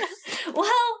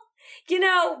 Well, you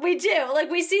know, we do. Like,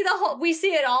 we see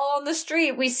it all on the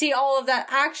street. We see all of that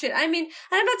action. I mean,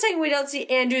 I'm not saying we don't see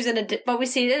Andrews but we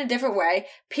see it in a different way.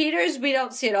 Peter's, we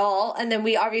don't see it all. And then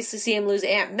we obviously see him lose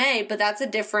Aunt May, but that's a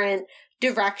different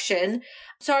direction.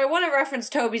 So I want to reference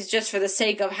Toby's just for the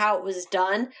sake of how it was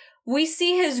done. We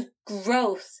see his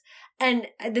growth and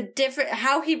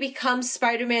how he becomes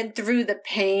Spider-Man through the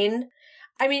pain.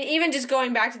 I mean, even just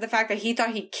going back to the fact that he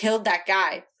thought he killed that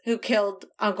guy who killed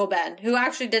Uncle Ben, who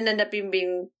actually didn't end up even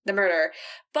being the murderer.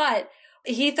 But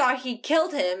he thought he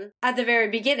killed him at the very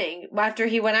beginning after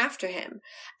he went after him.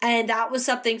 And that was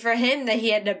something for him that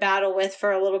he had to battle with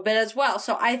for a little bit as well.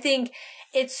 So I think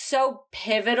it's so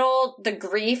pivotal, the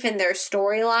grief in their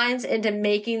storylines, into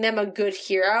making them a good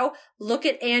hero. Look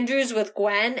at Andrews with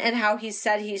Gwen and how he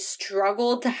said he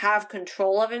struggled to have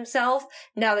control of himself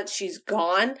now that she's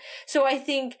gone. So I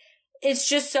think it's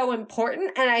just so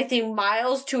important, and I think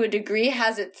Miles, to a degree,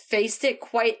 hasn't faced it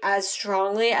quite as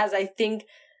strongly as I think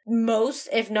most,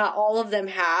 if not all of them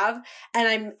have.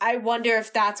 And I wonder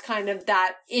if that's kind of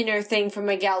that inner thing for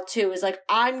Miguel too, is like,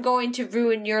 I'm going to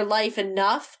ruin your life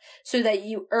enough so that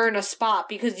you earn a spot,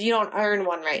 because you don't earn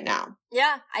one right now.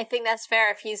 Yeah, I think that's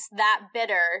fair. If he's that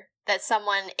bitter that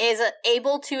someone is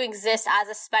able to exist as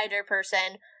a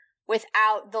Spider-Person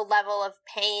without the level of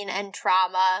pain and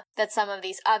trauma that some of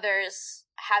these others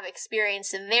have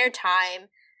experienced in their time,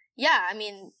 yeah, I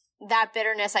mean, that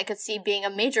bitterness I could see being a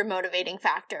major motivating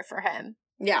factor for him.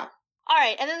 Yeah. All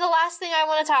right, and then the last thing I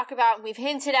want to talk about, we've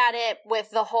hinted at it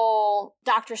with the whole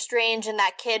Doctor Strange and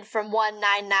that kid from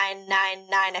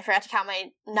 19999, I forgot to count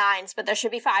my nines, but there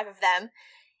should be 5 of them,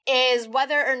 is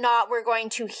whether or not we're going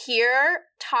to hear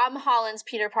Tom Holland's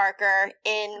Peter Parker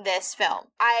in this film.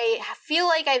 I feel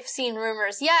like I've seen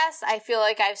rumors yes, I feel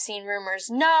like I've seen rumors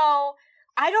no.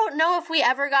 I don't know if we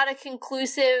ever got a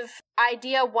conclusive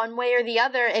idea one way or the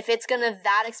other if it's going to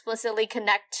that explicitly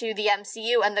connect to the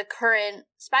MCU and the current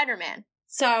Spider-Man.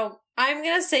 So, I'm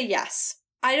going to say yes.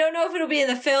 I don't know if it'll be in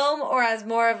the film or as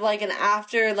more of like an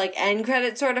after, like end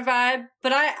credit sort of vibe,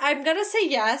 but I'm gonna say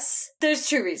yes. There's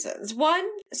two reasons. One,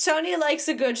 Sony likes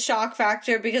a good shock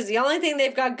factor because the only thing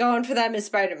they've got going for them is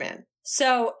Spider-Man.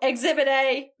 So, Exhibit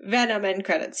A, Venom end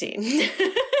credit scene.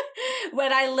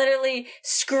 When I literally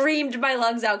screamed my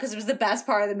lungs out because it was the best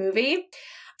part of the movie.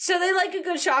 So they like a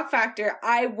good shock factor.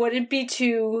 I wouldn't be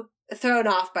too thrown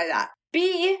off by that.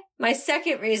 B, my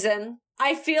second reason,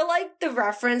 I feel like the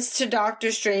reference to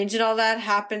Doctor Strange and all that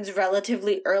happens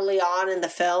relatively early on in the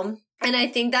film. And I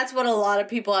think that's what a lot of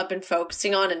people have been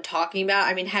focusing on and talking about.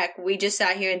 I mean, heck, we just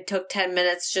sat here and took 10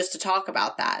 minutes just to talk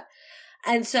about that.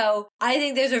 And so I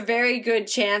think there's a very good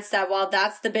chance that while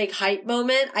that's the big hype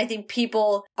moment, I think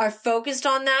people are focused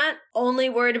on that, only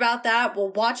worried about that,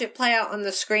 will watch it play out on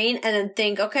the screen and then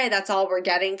think, okay, that's all we're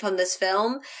getting from this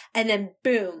film. And then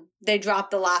boom, they drop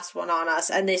the last one on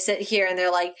us and they sit here and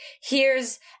they're like,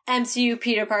 here's MCU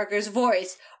Peter Parker's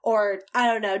voice. Or I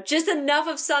don't know, just enough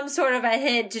of some sort of a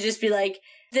hint to just be like,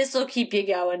 this will keep you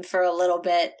going for a little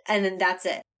bit. And then that's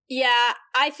it. Yeah,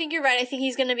 I think you're right. I think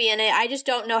he's going to be in it. I just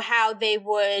don't know how they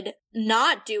would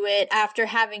not do it after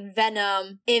having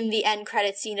Venom in the end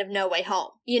credit scene of No Way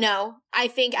Home. You know, I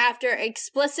think after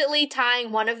explicitly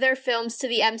tying one of their films to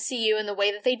the MCU in the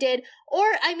way that they did, or,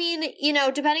 I mean, you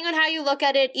know, depending on how you look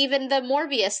at it, even the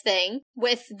Morbius thing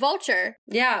with Vulture.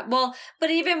 Yeah, well,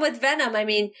 but even with Venom, I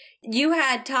mean, you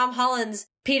had Tom Holland's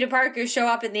Peter Parker show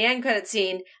up in the end credit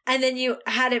scene, and then you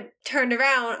had it turned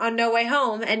around on No Way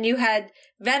Home, and you had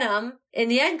Venom in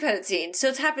the end credit scene. So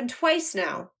it's happened twice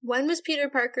now. When was Peter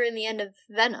Parker in the end of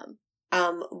Venom?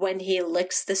 When he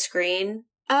licks the screen.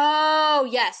 Oh,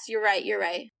 yes, you're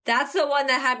right. That's the one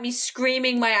that had me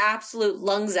screaming my absolute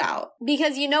lungs out.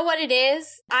 Because you know what it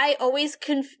is? I always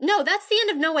No, that's the end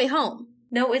of No Way Home.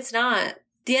 No, it's not.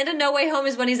 The end of No Way Home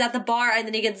is when he's at the bar and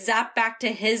then he gets zapped back to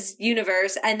his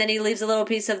universe and then he leaves a little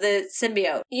piece of the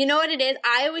symbiote. You know what it is?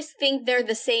 I always think they're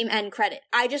the same end credit.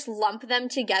 I just lump them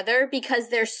together because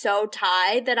they're so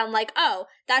tied that I'm like, oh,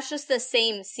 that's just the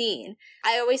same scene.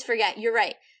 I always forget. You're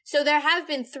right. So there have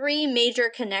been 3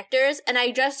 major connectors, and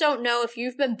I just don't know if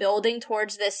you've been building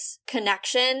towards this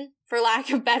connection, for lack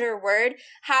of a better word,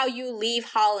 how you leave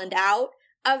Holland out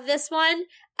of this one.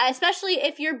 Especially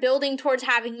if you're building towards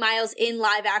having Miles in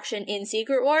live action in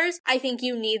Secret Wars, I think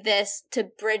you need this to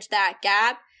bridge that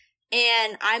gap.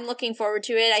 And I'm looking forward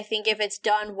to it. I think if it's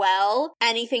done well,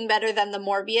 anything better than the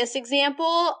Morbius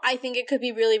example, I think it could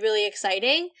be really, really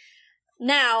exciting.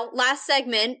 Now, last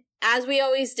segment, as we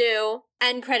always do,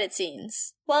 end credit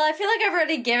scenes. Well, I feel like I've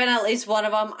already given at least one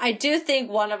of them. I do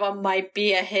think one of them might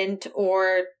be a hint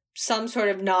or some sort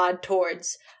of nod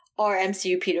towards our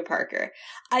MCU Peter Parker.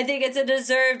 I think it's a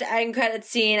deserved end credit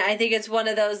scene. I think it's one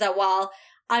of those that while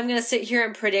I'm going to sit here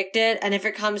and predict it, and if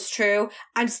it comes true,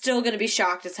 I'm still going to be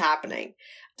shocked it's happening.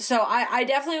 So I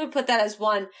definitely would put that as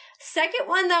one. Second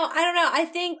one, though, I don't know. I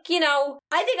think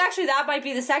actually that might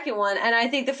be the second one. And I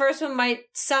think the first one might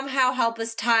somehow help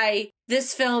us tie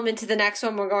this film into the next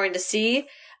one we're going to see.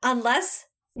 Unless,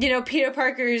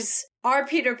 our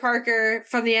Peter Parker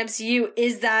from the MCU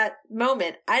is that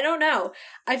moment. I don't know.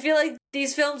 I feel like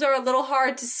these films are a little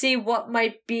hard to see what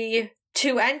might be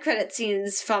 2 end credit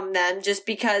scenes from them, just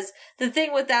because the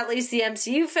thing with at least the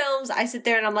MCU films, I sit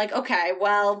there and I'm like, okay,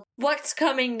 well, what's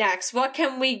coming next? What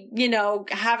can we,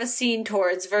 have a scene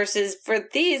towards versus for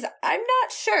these? I'm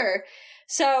not sure.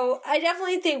 So I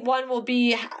definitely think one will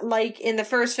be like in the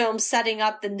first film setting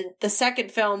up the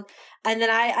second film. And then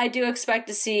I do expect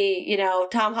to see,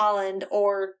 Tom Holland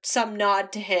or some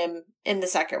nod to him in the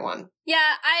second one.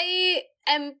 Yeah, I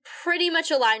am pretty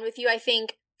much aligned with you. I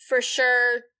think for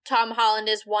sure Tom Holland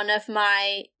is one of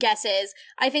my guesses.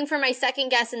 I think for my second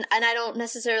guess, and I don't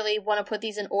necessarily want to put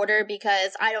these in order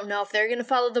because I don't know if they're going to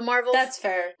follow the Marvel. That's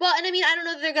fair. Well, and I mean, I don't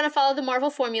know if they're going to follow the Marvel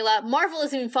formula. Marvel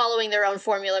isn't even following their own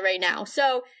formula right now.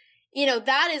 So,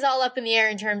 that is all up in the air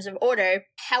in terms of order.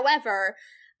 However,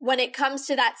 when it comes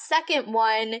to that second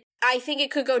one, I think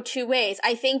it could go 2 ways.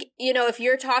 I think, if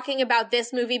you're talking about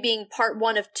this movie being part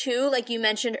 1 of 2, like you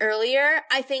mentioned earlier,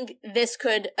 I think this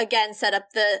could, again, set up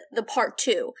the part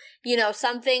 2.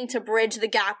 Something to bridge the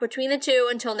gap between the 2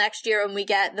 until next year when we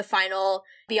get the final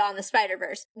Beyond the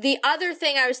Spider-Verse. The other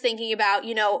thing I was thinking about,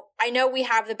 I know we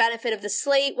have the benefit of the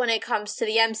slate when it comes to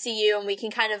the MCU, and we can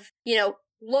kind of,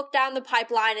 look down the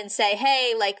pipeline and say,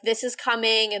 hey, like, this is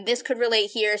coming and this could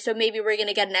relate here, so maybe we're going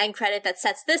to get an end credit that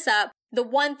sets this up. The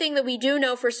one thing that we do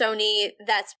know for Sony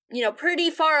that's,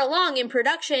 pretty far along in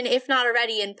production, if not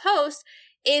already in post,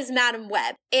 is Madam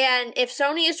Web. And if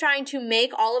Sony is trying to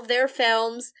make all of their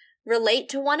films relate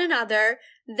to one another,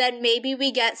 then maybe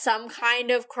we get some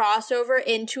kind of crossover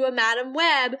into a Madam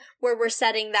Web where we're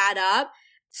setting that up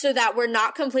so that we're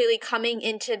not completely coming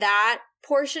into that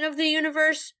portion of the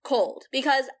universe cold.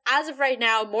 Because as of right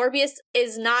now, Morbius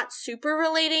is not super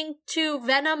relating to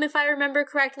Venom, if I remember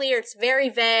correctly, or it's very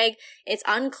vague, it's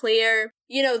unclear.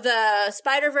 You know, the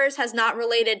Spiderverse has not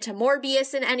related to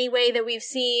Morbius in any way that we've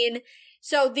seen.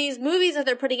 So these movies that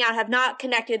they're putting out have not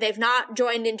connected, they've not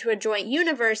joined into a joint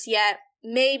universe yet.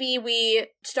 Maybe we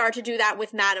start to do that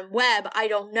with Madam Web. I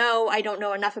don't know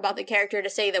enough about the character to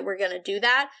say that we're gonna do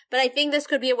that, but I think this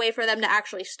could be a way for them to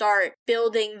actually start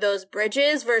building those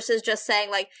bridges versus just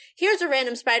saying, like, here's a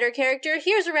random spider character,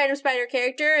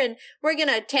 and we're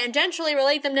gonna tangentially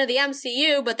relate them to the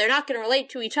MCU, but they're not gonna relate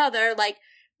to each other. Like,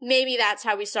 maybe that's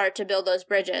how we start to build those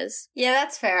bridges. Yeah,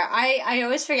 that's fair. I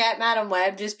always forget Madam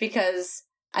Web just because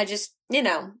I just, you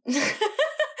know.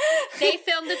 They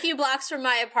filmed a few blocks from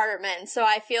my apartment, so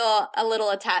I feel a little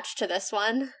attached to this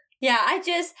one. Yeah, I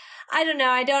don't know.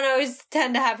 I don't always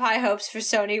tend to have high hopes for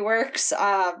Sony works,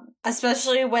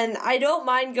 especially when I don't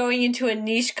mind going into a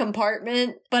niche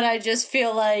compartment, but I just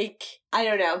feel like, I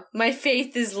don't know, my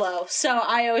faith is low. So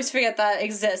I always forget that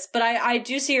exists. But I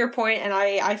do see your point, and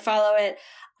I follow it.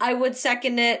 I would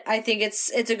second it. I think it's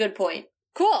a good point.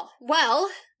 Cool. Well,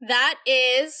 that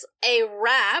is a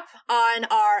wrap on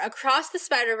our Across the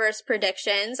Spider-Verse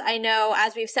predictions. I know,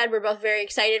 as we've said, we're both very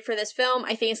excited for this film.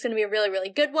 I think it's going to be a really,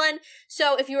 really good one.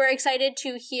 So if you are excited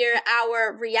to hear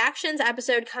our reactions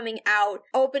episode coming out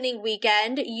opening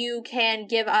weekend, you can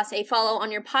give us a follow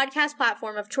on your podcast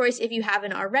platform of choice if you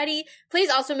haven't already. Please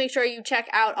also make sure you check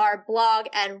out our blog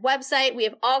and website. We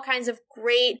have all kinds of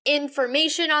great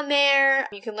information on there.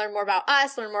 You can learn more about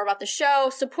us, learn more about the show,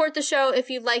 support the show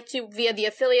if you'd like to via the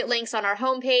affiliate links on our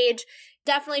homepage.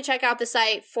 Definitely check out the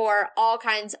site for all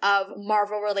kinds of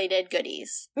Marvel-related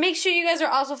goodies. Make sure you guys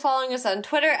are also following us on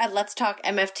Twitter at Let's Talk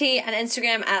MFT and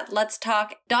Instagram at Let's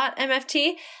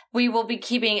Talk.mft. We will be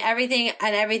keeping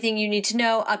everything you need to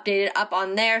know updated up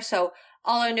on there. So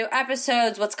all our new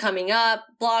episodes, what's coming up,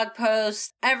 blog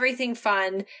posts, everything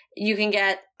fun. You can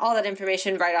get all that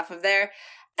information right off of there.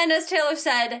 And as Taylor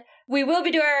said, we will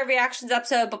be doing our reactions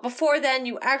episode, but before then,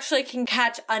 you actually can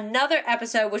catch another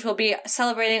episode, which will be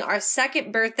celebrating our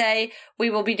 2nd birthday. We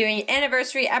will be doing an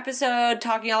anniversary episode,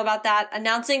 talking all about that,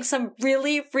 announcing some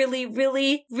really, really,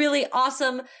 really, really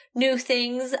awesome new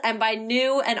things. And by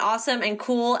new and awesome and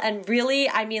cool and really,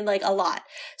 I mean like a lot.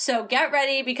 So get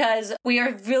ready because we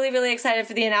are really, really excited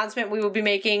for the announcement we will be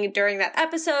making during that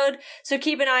episode. So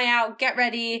keep an eye out, get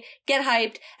ready, get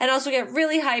hyped, and also get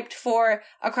really hyped for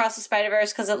Across the Spiderverse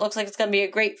because it looks like it's going to be a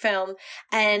great film.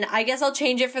 And I guess I'll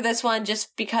change it for this one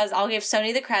just because I'll give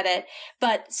Sony the credit.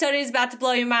 But Sony's about to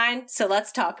blow your mind, so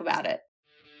let's talk about it.